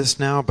wrote this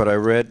now, but I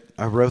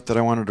wrote that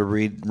I wanted to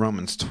read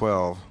Romans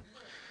 12.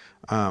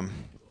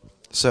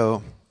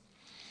 So,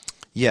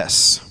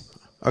 yes.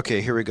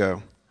 Okay, here we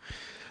go.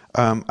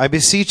 I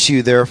beseech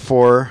you,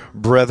 therefore,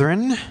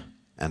 brethren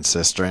and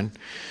sistren,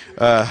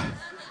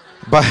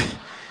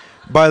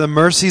 by the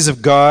mercies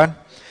of God,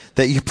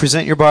 that you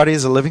present your body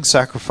as a living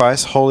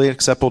sacrifice, holy and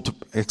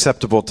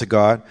acceptable to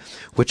God,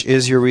 which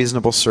is your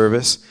reasonable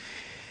service.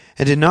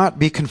 And do not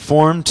be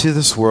conformed to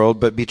this world,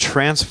 but be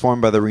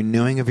transformed by the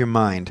renewing of your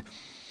mind.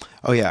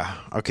 Oh yeah,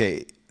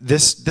 okay.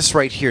 This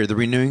right here, the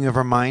renewing of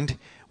our mind,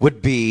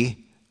 would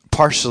be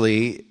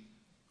partially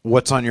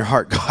what's on your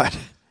heart, God,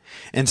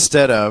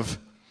 instead of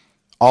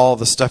all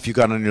the stuff you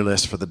got on your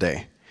list for the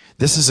day.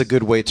 This is a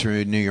good way to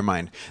renew your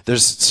mind.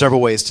 There's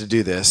several ways to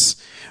do this.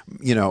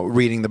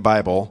 Reading the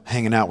Bible,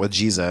 hanging out with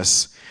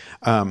Jesus,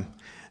 and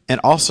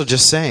also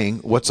just saying,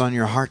 what's on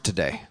your heart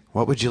today?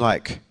 What would you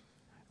like?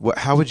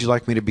 How would you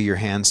like me to be your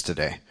hands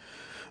today?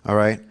 All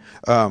right?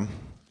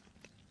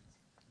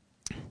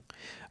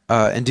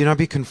 And do not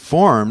be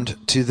conformed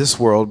to this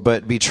world,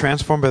 but be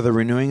transformed by the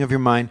renewing of your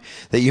mind,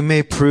 that you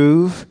may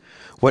prove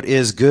what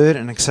is good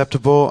and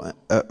acceptable,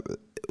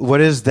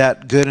 what is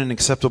that good and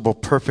acceptable,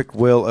 perfect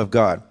will of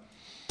God.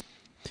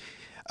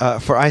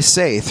 For I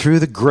say, through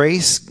the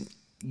grace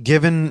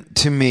given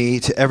to me,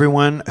 to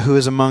everyone who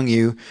is among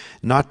you,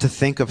 not to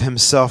think of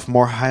himself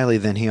more highly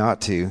than he ought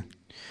to,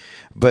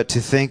 but to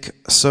think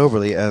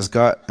soberly as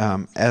God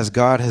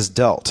has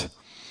dealt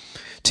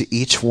to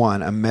each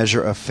one a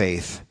measure of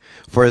faith.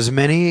 For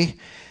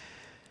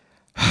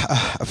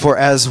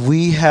as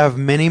we have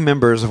many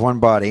members of one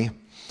body,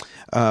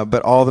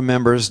 but all the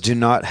members do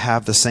not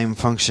have the same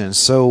function,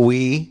 so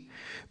we,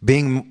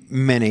 being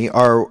many,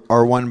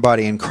 are one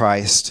body in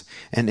Christ,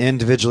 and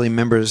individually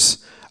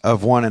members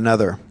of one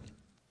another.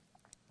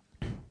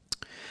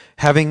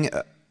 Having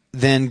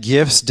then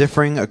gifts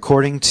differing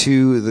according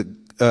to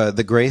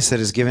the grace that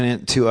is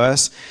given to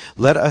us,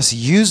 let us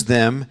use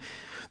them.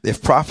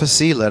 If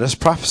prophecy, let us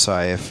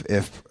prophesy.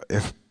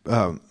 If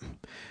I'm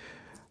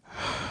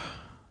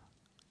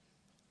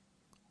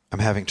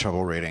having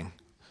trouble reading,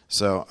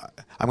 so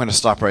I'm going to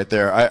stop right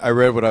there. I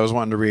read what I was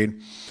wanting to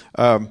read.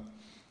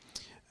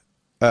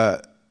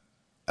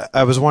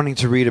 I was wanting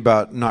to read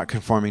about not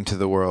conforming to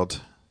the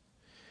world,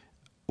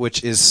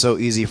 which is so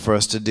easy for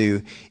us to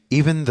do,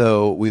 even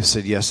though we've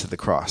said yes to the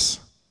cross.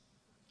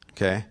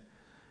 Okay?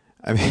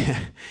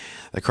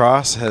 The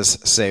cross has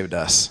saved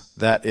us.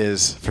 That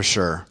is for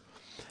sure.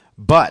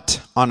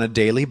 But on a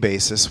daily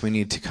basis, we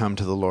need to come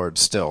to the Lord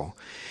still.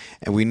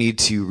 And we need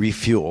to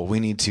refuel.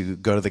 We need to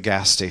go to the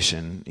gas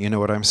station. You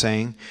know what I'm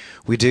saying?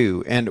 We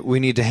do. And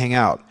we need to hang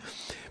out.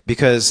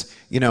 Because,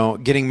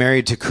 getting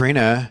married to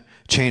Karina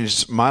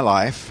changed my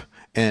life,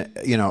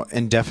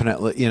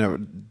 indefinitely,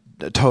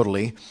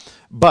 totally.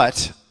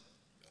 But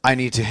I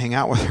need to hang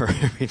out with her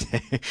every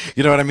day.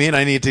 You know what I mean?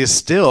 I need to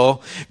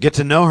still get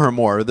to know her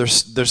more.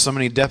 There's so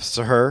many depths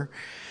to her.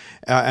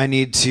 I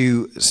need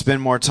to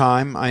spend more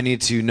time. I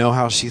need to know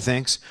how she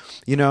thinks,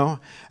 And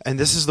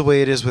this is the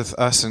way it is with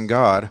us and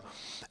God.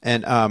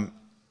 And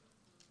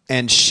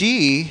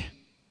she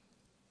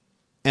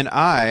and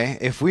I,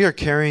 if we are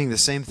carrying the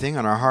same thing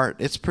on our heart,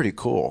 it's pretty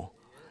cool.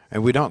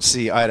 And we don't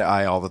see eye to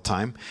eye all the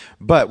time.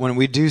 But when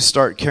we do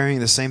start carrying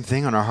the same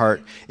thing on our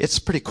heart, it's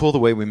pretty cool the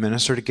way we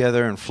minister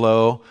together and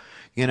flow,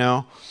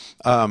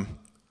 And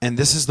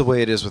this is the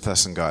way it is with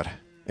us and God.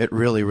 It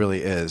really,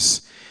 really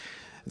is.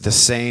 The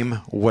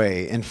same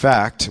way. In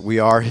fact, we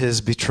are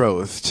his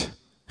betrothed.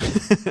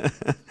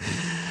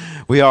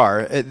 We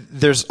are.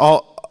 There's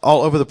all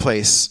over the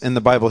place in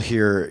the Bible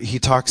here. He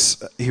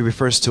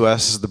refers to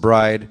us as the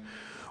bride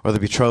or the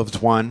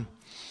betrothed one.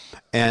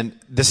 And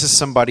this is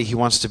somebody he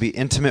wants to be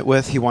intimate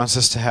with. He wants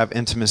us to have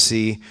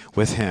intimacy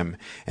with him.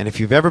 And if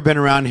you've ever been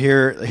around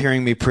here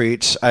hearing me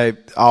preach, I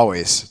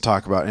always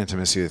talk about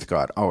intimacy with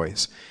God,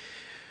 always.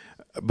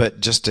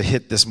 But just to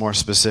hit this more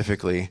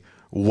specifically,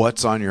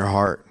 what's on your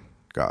heart,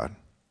 God?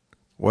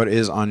 What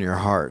is on your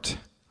heart?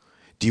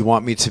 Do you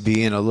want me to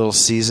be in a little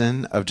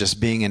season of just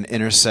being an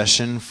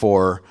intercession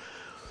for,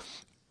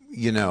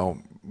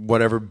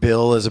 whatever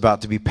bill is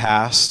about to be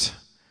passed?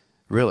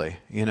 Really,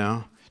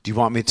 Do you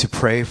want me to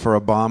pray for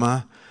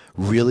Obama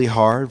really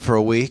hard for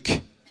a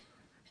week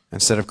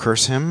instead of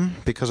curse him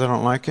because I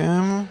don't like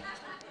him?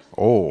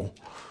 Oh.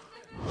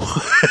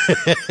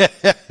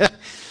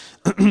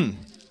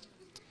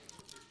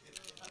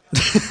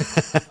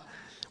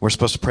 We're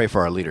supposed to pray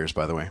for our leaders,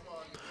 by the way.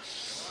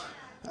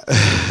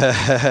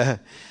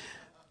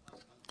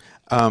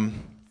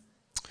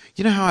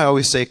 You know how I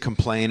always say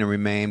complain and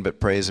remain, but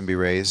praise and be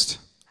raised?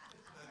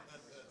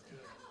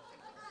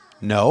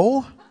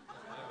 No?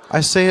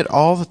 I say it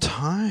all the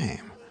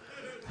time.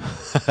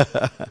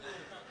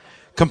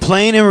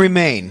 Complain and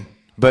remain,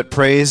 but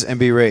praise and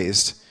be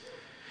raised.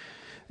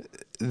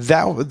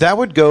 That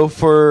would go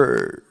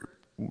for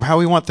how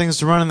we want things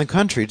to run in the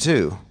country,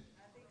 too.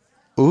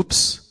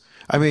 Oops.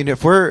 I mean,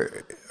 if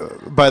we're,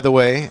 by the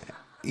way,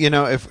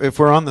 if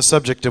we're on the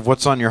subject of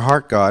what's on your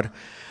heart, God,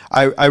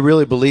 I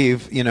really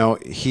believe,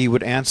 he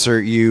would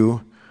answer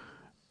you,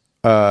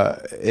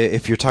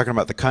 if you're talking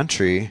about the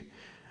country,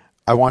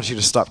 I want you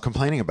to stop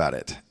complaining about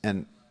it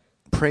and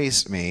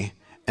praise me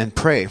and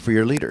pray for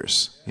your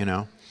leaders,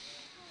 And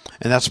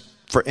that's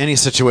for any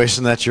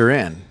situation that you're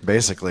in,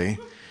 basically.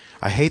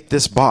 I hate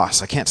this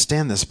boss. I can't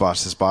stand this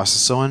boss. This boss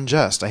is so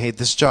unjust. I hate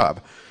this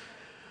job.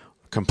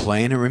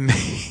 Complain and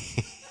remain.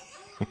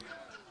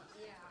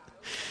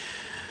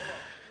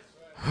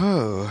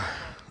 Oh.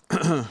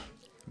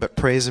 But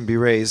praise and be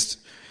raised.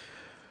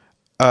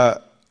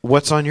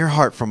 What's on your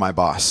heart for my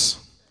boss?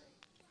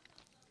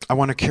 I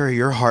want to carry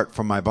your heart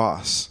from my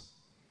boss.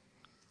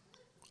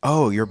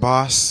 Oh, your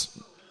boss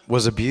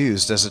was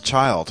abused as a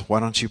child. Why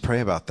don't you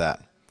pray about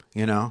that?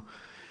 And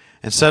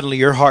suddenly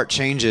your heart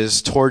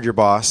changes toward your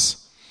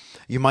boss.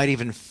 You might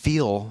even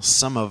feel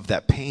some of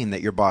that pain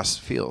that your boss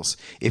feels.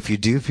 If you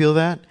do feel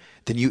that,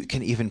 then you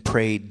can even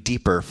pray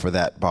deeper for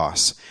that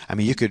boss. I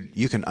mean, you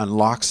can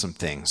unlock some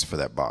things for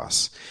that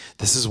boss.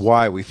 This is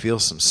why we feel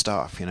some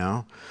stuff, It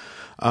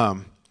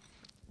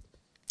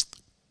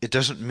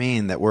doesn't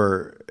mean that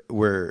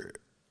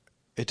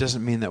it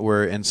doesn't mean that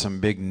we're in some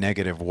big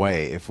negative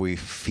way if we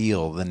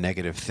feel the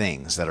negative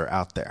things that are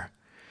out there.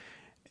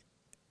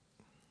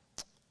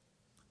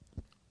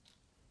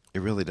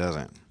 It really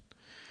doesn't.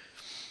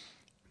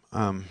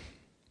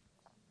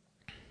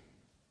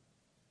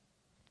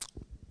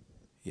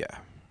 Yeah.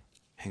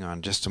 Hang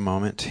on just a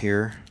moment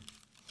here.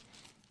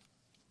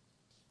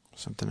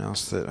 Something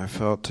else that I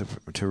felt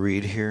to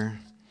read here.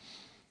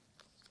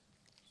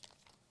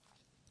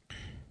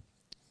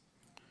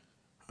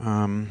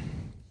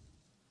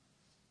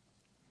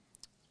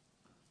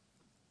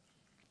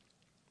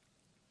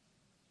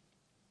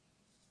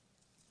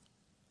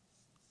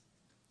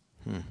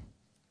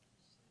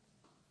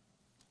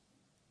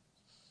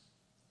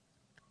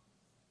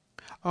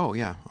 Oh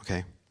yeah,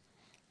 okay.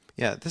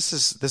 Yeah, this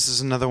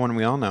is another one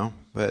we all know,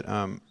 but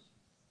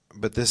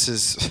this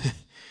is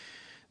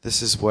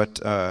this is what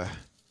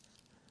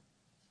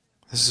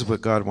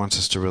God wants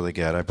us to really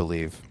get, I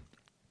believe.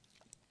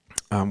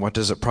 What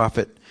does it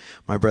profit,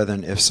 my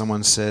brethren, if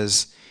someone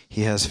says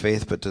he has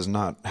faith but does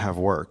not have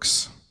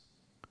works?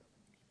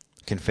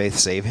 Can faith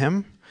save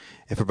him?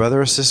 If a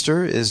brother or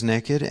sister is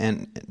naked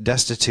and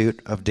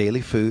destitute of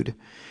daily food,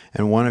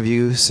 and one of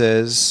you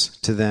says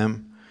to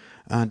them,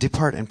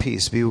 depart in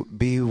peace,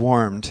 be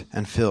warmed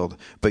and filled,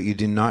 but you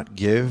do not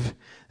give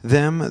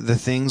them the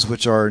things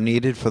which are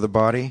needed for the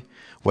body,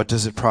 what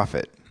does it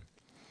profit?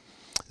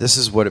 This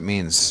is what it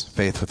means,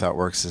 faith without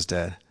works is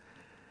dead.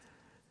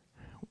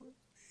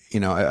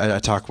 I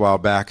talked a while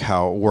back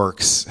how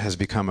works has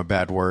become a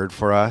bad word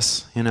for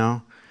us,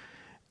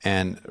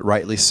 and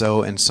rightly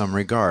so in some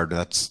regard.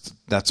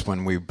 That's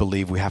when we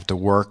believe we have to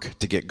work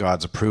to get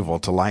God's approval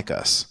to like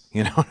us.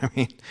 You know what I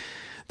mean?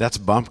 That's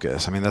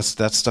bumpkus. I mean, that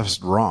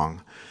stuff's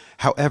wrong.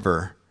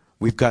 However,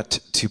 we've got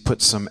to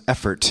put some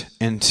effort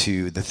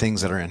into the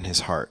things that are in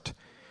his heart.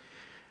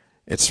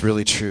 It's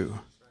really true.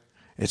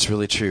 It's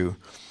really true.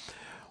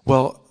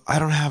 Well, I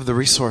don't have the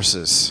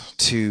resources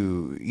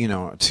to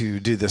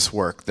do this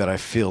work that I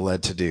feel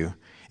led to do.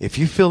 If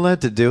you feel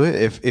led to do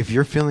it, if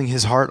you're feeling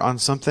his heart on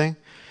something,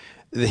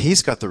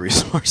 he's got the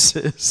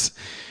resources.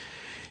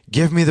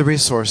 Give me the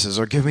resources,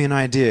 or give me an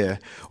idea,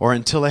 or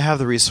until I have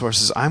the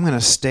resources, I'm going to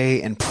stay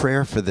in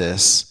prayer for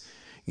this,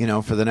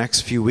 for the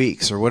next few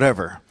weeks or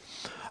whatever.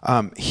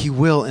 He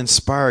will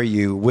inspire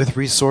you with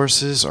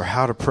resources or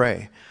how to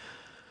pray.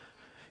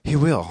 He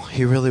will.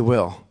 He really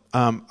will.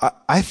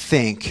 I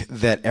think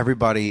that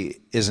everybody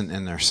is an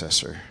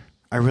intercessor.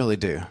 I really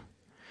do.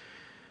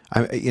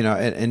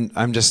 And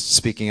I'm just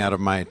speaking out of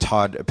my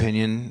Todd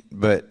opinion,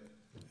 but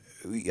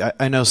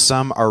I know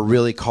some are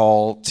really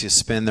called to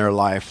spend their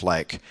life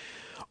like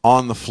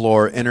on the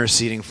floor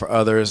interceding for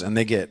others, and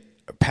they get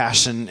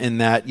passion in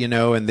that,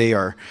 and they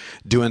are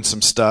doing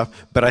some stuff.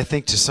 But I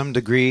think to some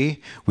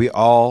degree, we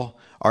all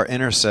are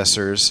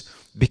intercessors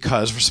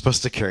because we're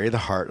supposed to carry the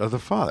heart of the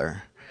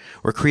Father.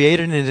 We're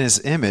created in His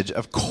image.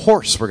 Of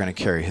course we're going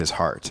to carry His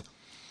heart.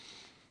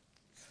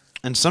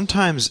 And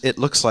sometimes it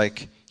looks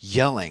like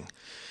yelling,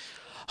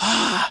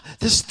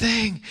 this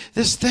thing.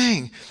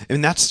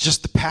 And that's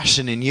just the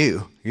passion in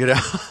you,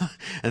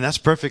 and that's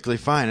perfectly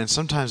fine. And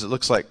sometimes it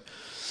looks like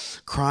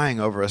crying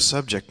over a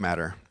subject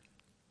matter.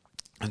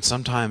 And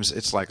sometimes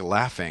it's like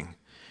laughing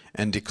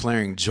and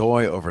declaring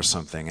joy over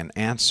something, an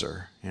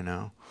answer,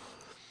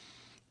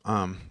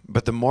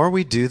 But the more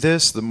we do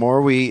this, the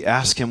more we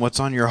ask Him, what's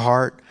on your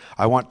heart?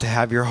 I want to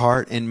have your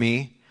heart in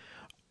me.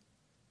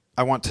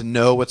 I want to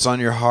know what's on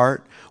your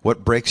heart,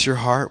 what breaks your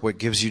heart, what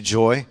gives you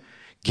joy.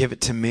 Give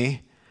it to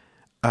me.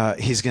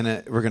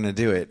 We're gonna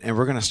do it, and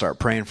we're gonna start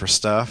praying for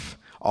stuff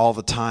all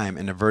the time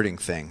and averting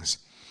things.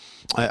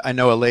 I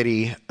know a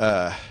lady,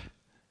 I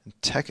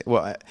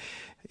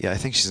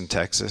think she's in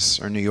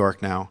Texas or New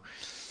York now.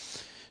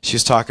 She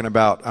was talking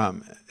about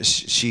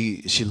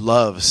she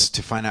loves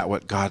to find out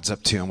what God's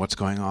up to and what's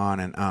going on,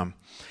 and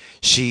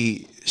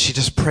she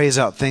just prays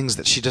out things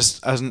that she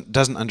just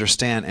doesn't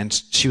understand. And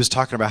she was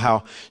talking about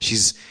how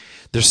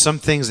there's some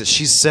things that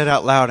she's said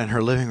out loud in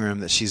her living room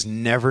that she's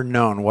never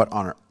known what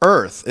on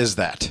earth is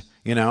that,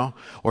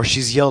 or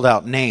she's yelled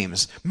out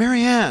names,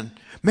 Marianne,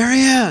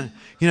 Marianne.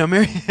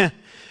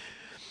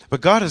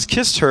 But God has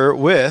kissed her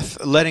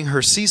with letting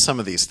her see some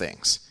of these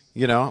things,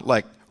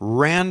 like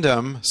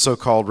random,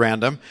 so-called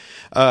random,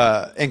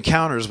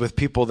 encounters with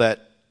people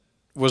that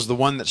was the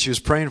one that she was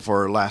praying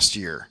for last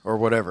year or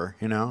whatever,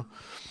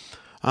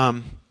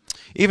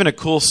 Even a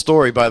cool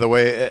story, by the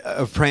way,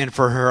 of praying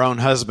for her own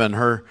husband.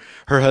 Her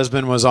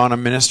husband was on a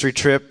ministry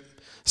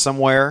trip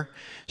somewhere.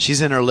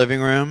 She's in her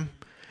living room,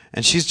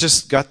 and she's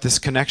just got this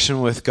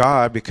connection with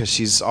God because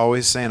she's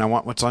always saying, I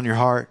want what's on your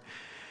heart.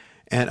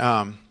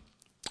 And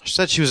she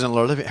said she was in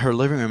her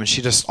living room, and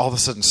she just all of a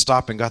sudden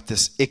stopped and got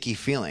this icky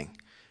feeling.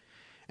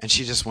 And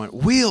she just went,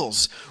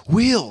 wheels,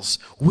 wheels,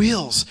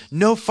 wheels,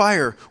 no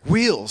fire,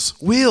 wheels,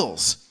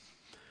 wheels.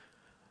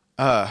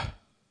 And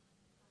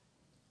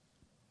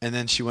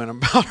then she went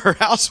about her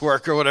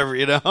housework or whatever,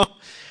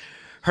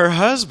 Her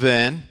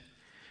husband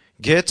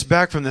gets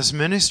back from this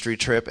ministry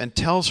trip and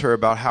tells her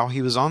about how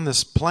he was on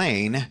this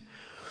plane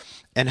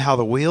and how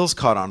the wheels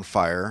caught on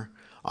fire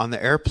on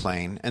the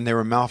airplane and they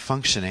were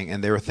malfunctioning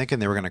and they were thinking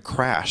they were going to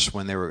crash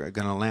when they were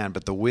going to land.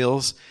 But the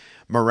wheels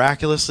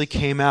miraculously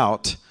came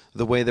out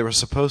the way they were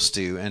supposed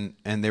to,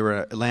 and they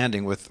were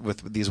landing with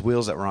these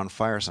wheels that were on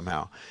fire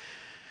somehow.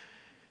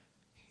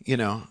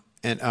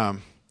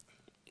 And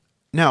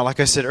now, like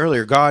I said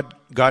earlier, God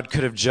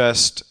could have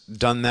just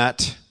done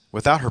that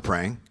without her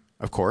praying,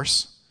 of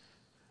course.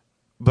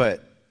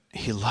 But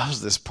He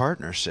loves this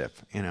partnership,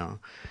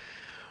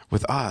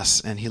 with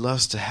us. And He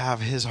loves to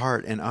have His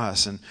heart in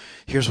us. And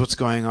here's what's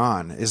going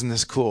on. Isn't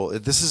this cool?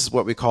 This is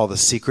what we call the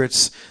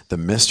secrets, the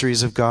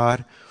mysteries of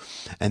God.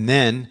 And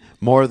then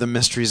more of the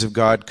mysteries of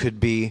God could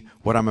be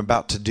what I'm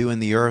about to do in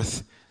the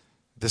earth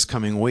this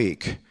coming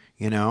week.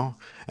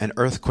 An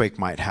earthquake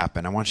might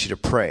happen. I want you to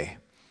pray.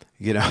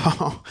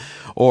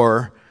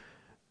 Or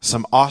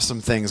some awesome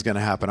thing's going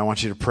to happen. I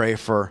want you to pray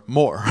for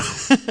more.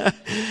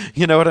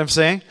 You know what I'm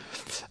saying?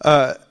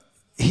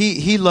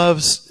 He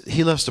loves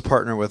to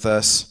partner with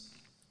us.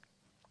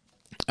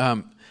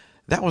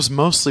 That was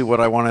mostly what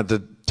I wanted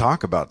to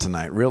talk about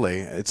tonight. Really,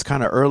 it's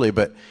kind of early,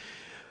 but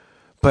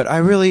I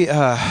really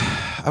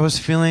I was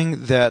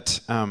feeling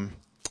that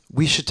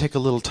we should take a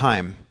little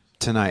time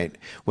tonight.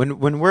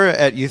 When we're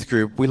at youth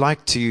group, we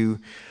like to.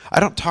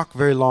 I don't talk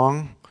very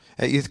long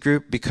at youth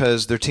group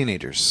because they're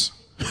teenagers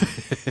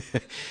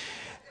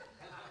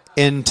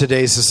in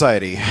today's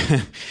society.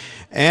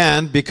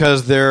 And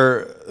because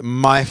they're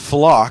my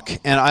flock,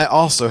 and I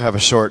also have a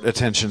short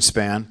attention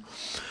span.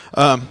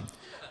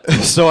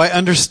 So I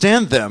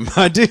understand them.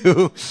 I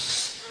do.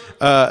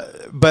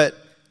 But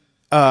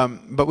I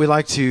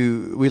like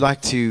to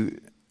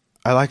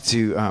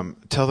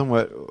tell them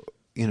what,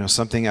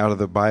 something out of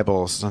the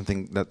Bible,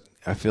 something that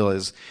I feel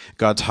is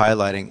God's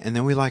highlighting. And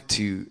then we like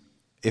to,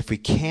 if we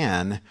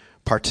can,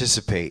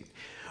 participate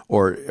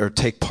or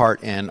take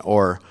part in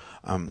or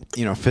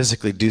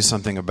physically do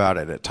something about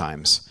it at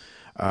times.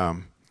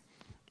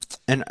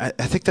 And I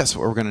think that's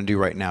what we're going to do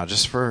right now,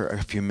 just for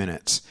a few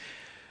minutes.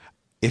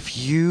 If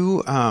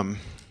you,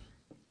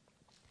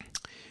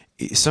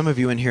 some of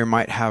you in here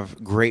might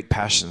have great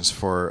passions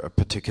for a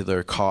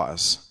particular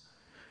cause,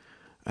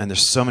 and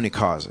there's so many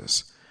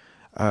causes.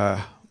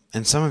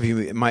 And some of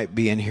you might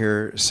be in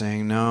here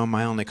saying, no,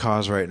 my only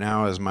cause right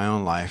now is my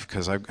own life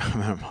because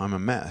I'm a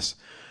mess.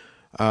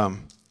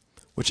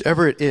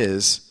 Whichever it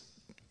is,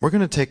 we're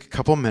going to take a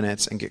couple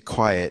minutes and get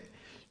quiet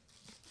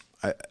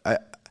I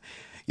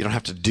you don't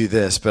have to do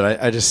this,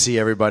 but I just see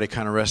everybody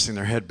kind of resting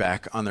their head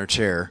back on their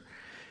chair.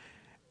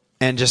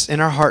 And just in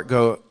our heart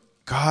go,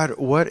 God,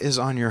 what is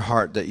on your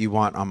heart that you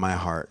want on my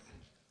heart?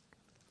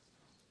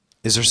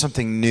 Is there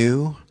something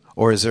new?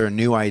 Or is there a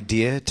new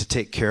idea to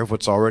take care of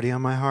what's already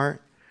on my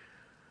heart?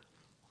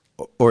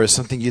 Or is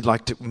something you'd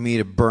like me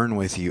to burn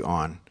with you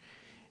on?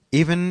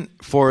 Even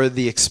for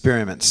the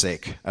experiment's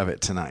sake of it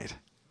tonight.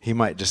 He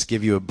might just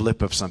give you a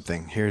blip of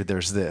something. Here,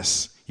 there's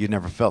this. You've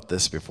never felt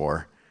this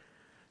before.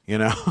 You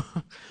know?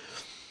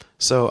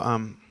 So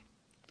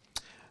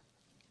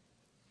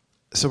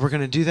we're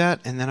going to do that,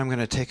 and then I'm going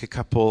to take a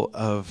couple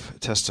of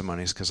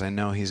testimonies because I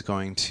know he's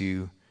going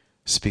to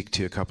speak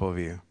to a couple of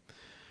you.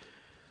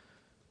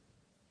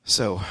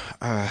 So,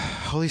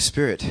 Holy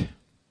Spirit,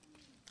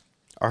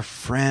 our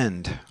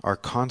friend, our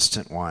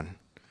constant one,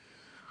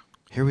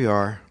 here we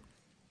are,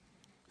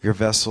 your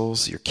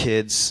vessels, your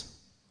kids,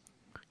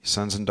 your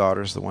sons and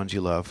daughters, the ones you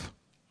love.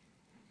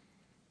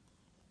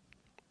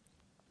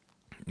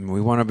 And we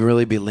want to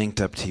really be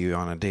linked up to you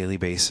on a daily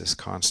basis,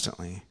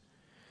 constantly.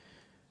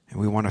 And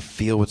we want to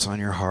feel what's on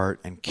your heart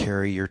and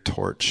carry your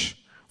torch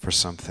for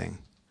something.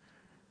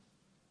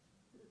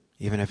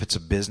 Even if it's a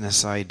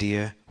business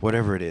idea,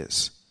 whatever it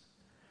is.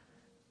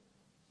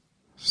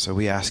 So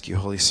we ask you,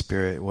 Holy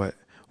Spirit, what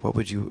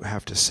would you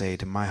have to say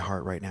to my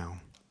heart right now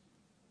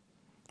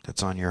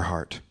that's on your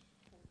heart?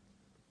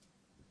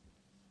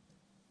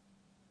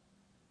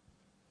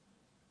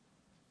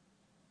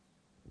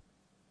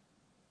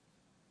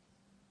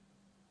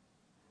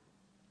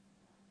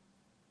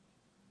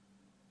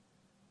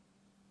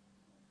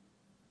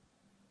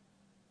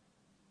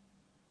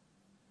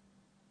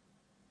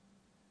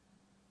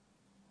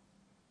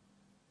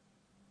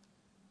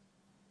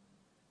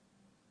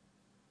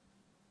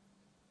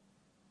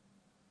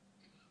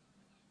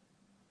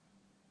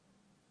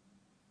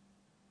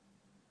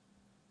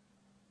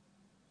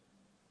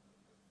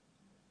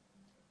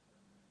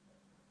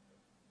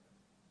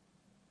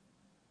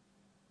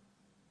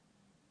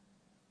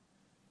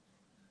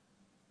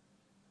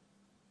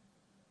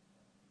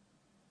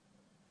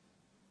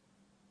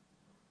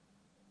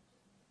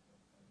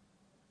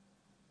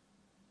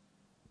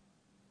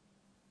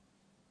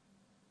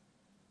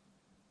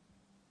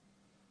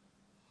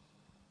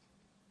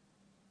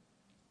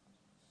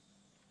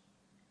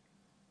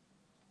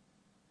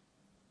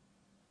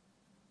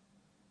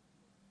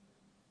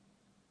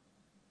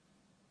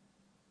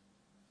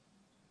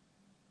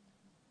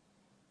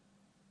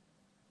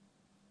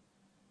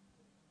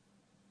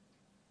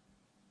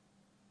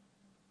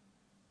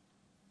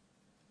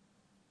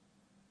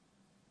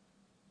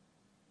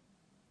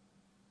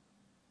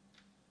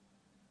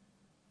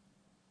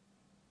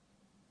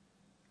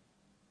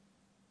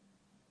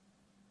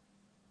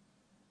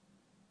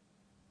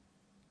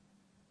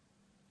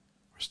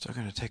 We're still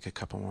going to take a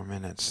couple more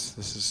minutes.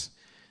 This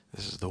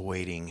is the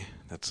waiting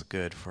that's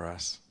good for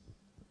us.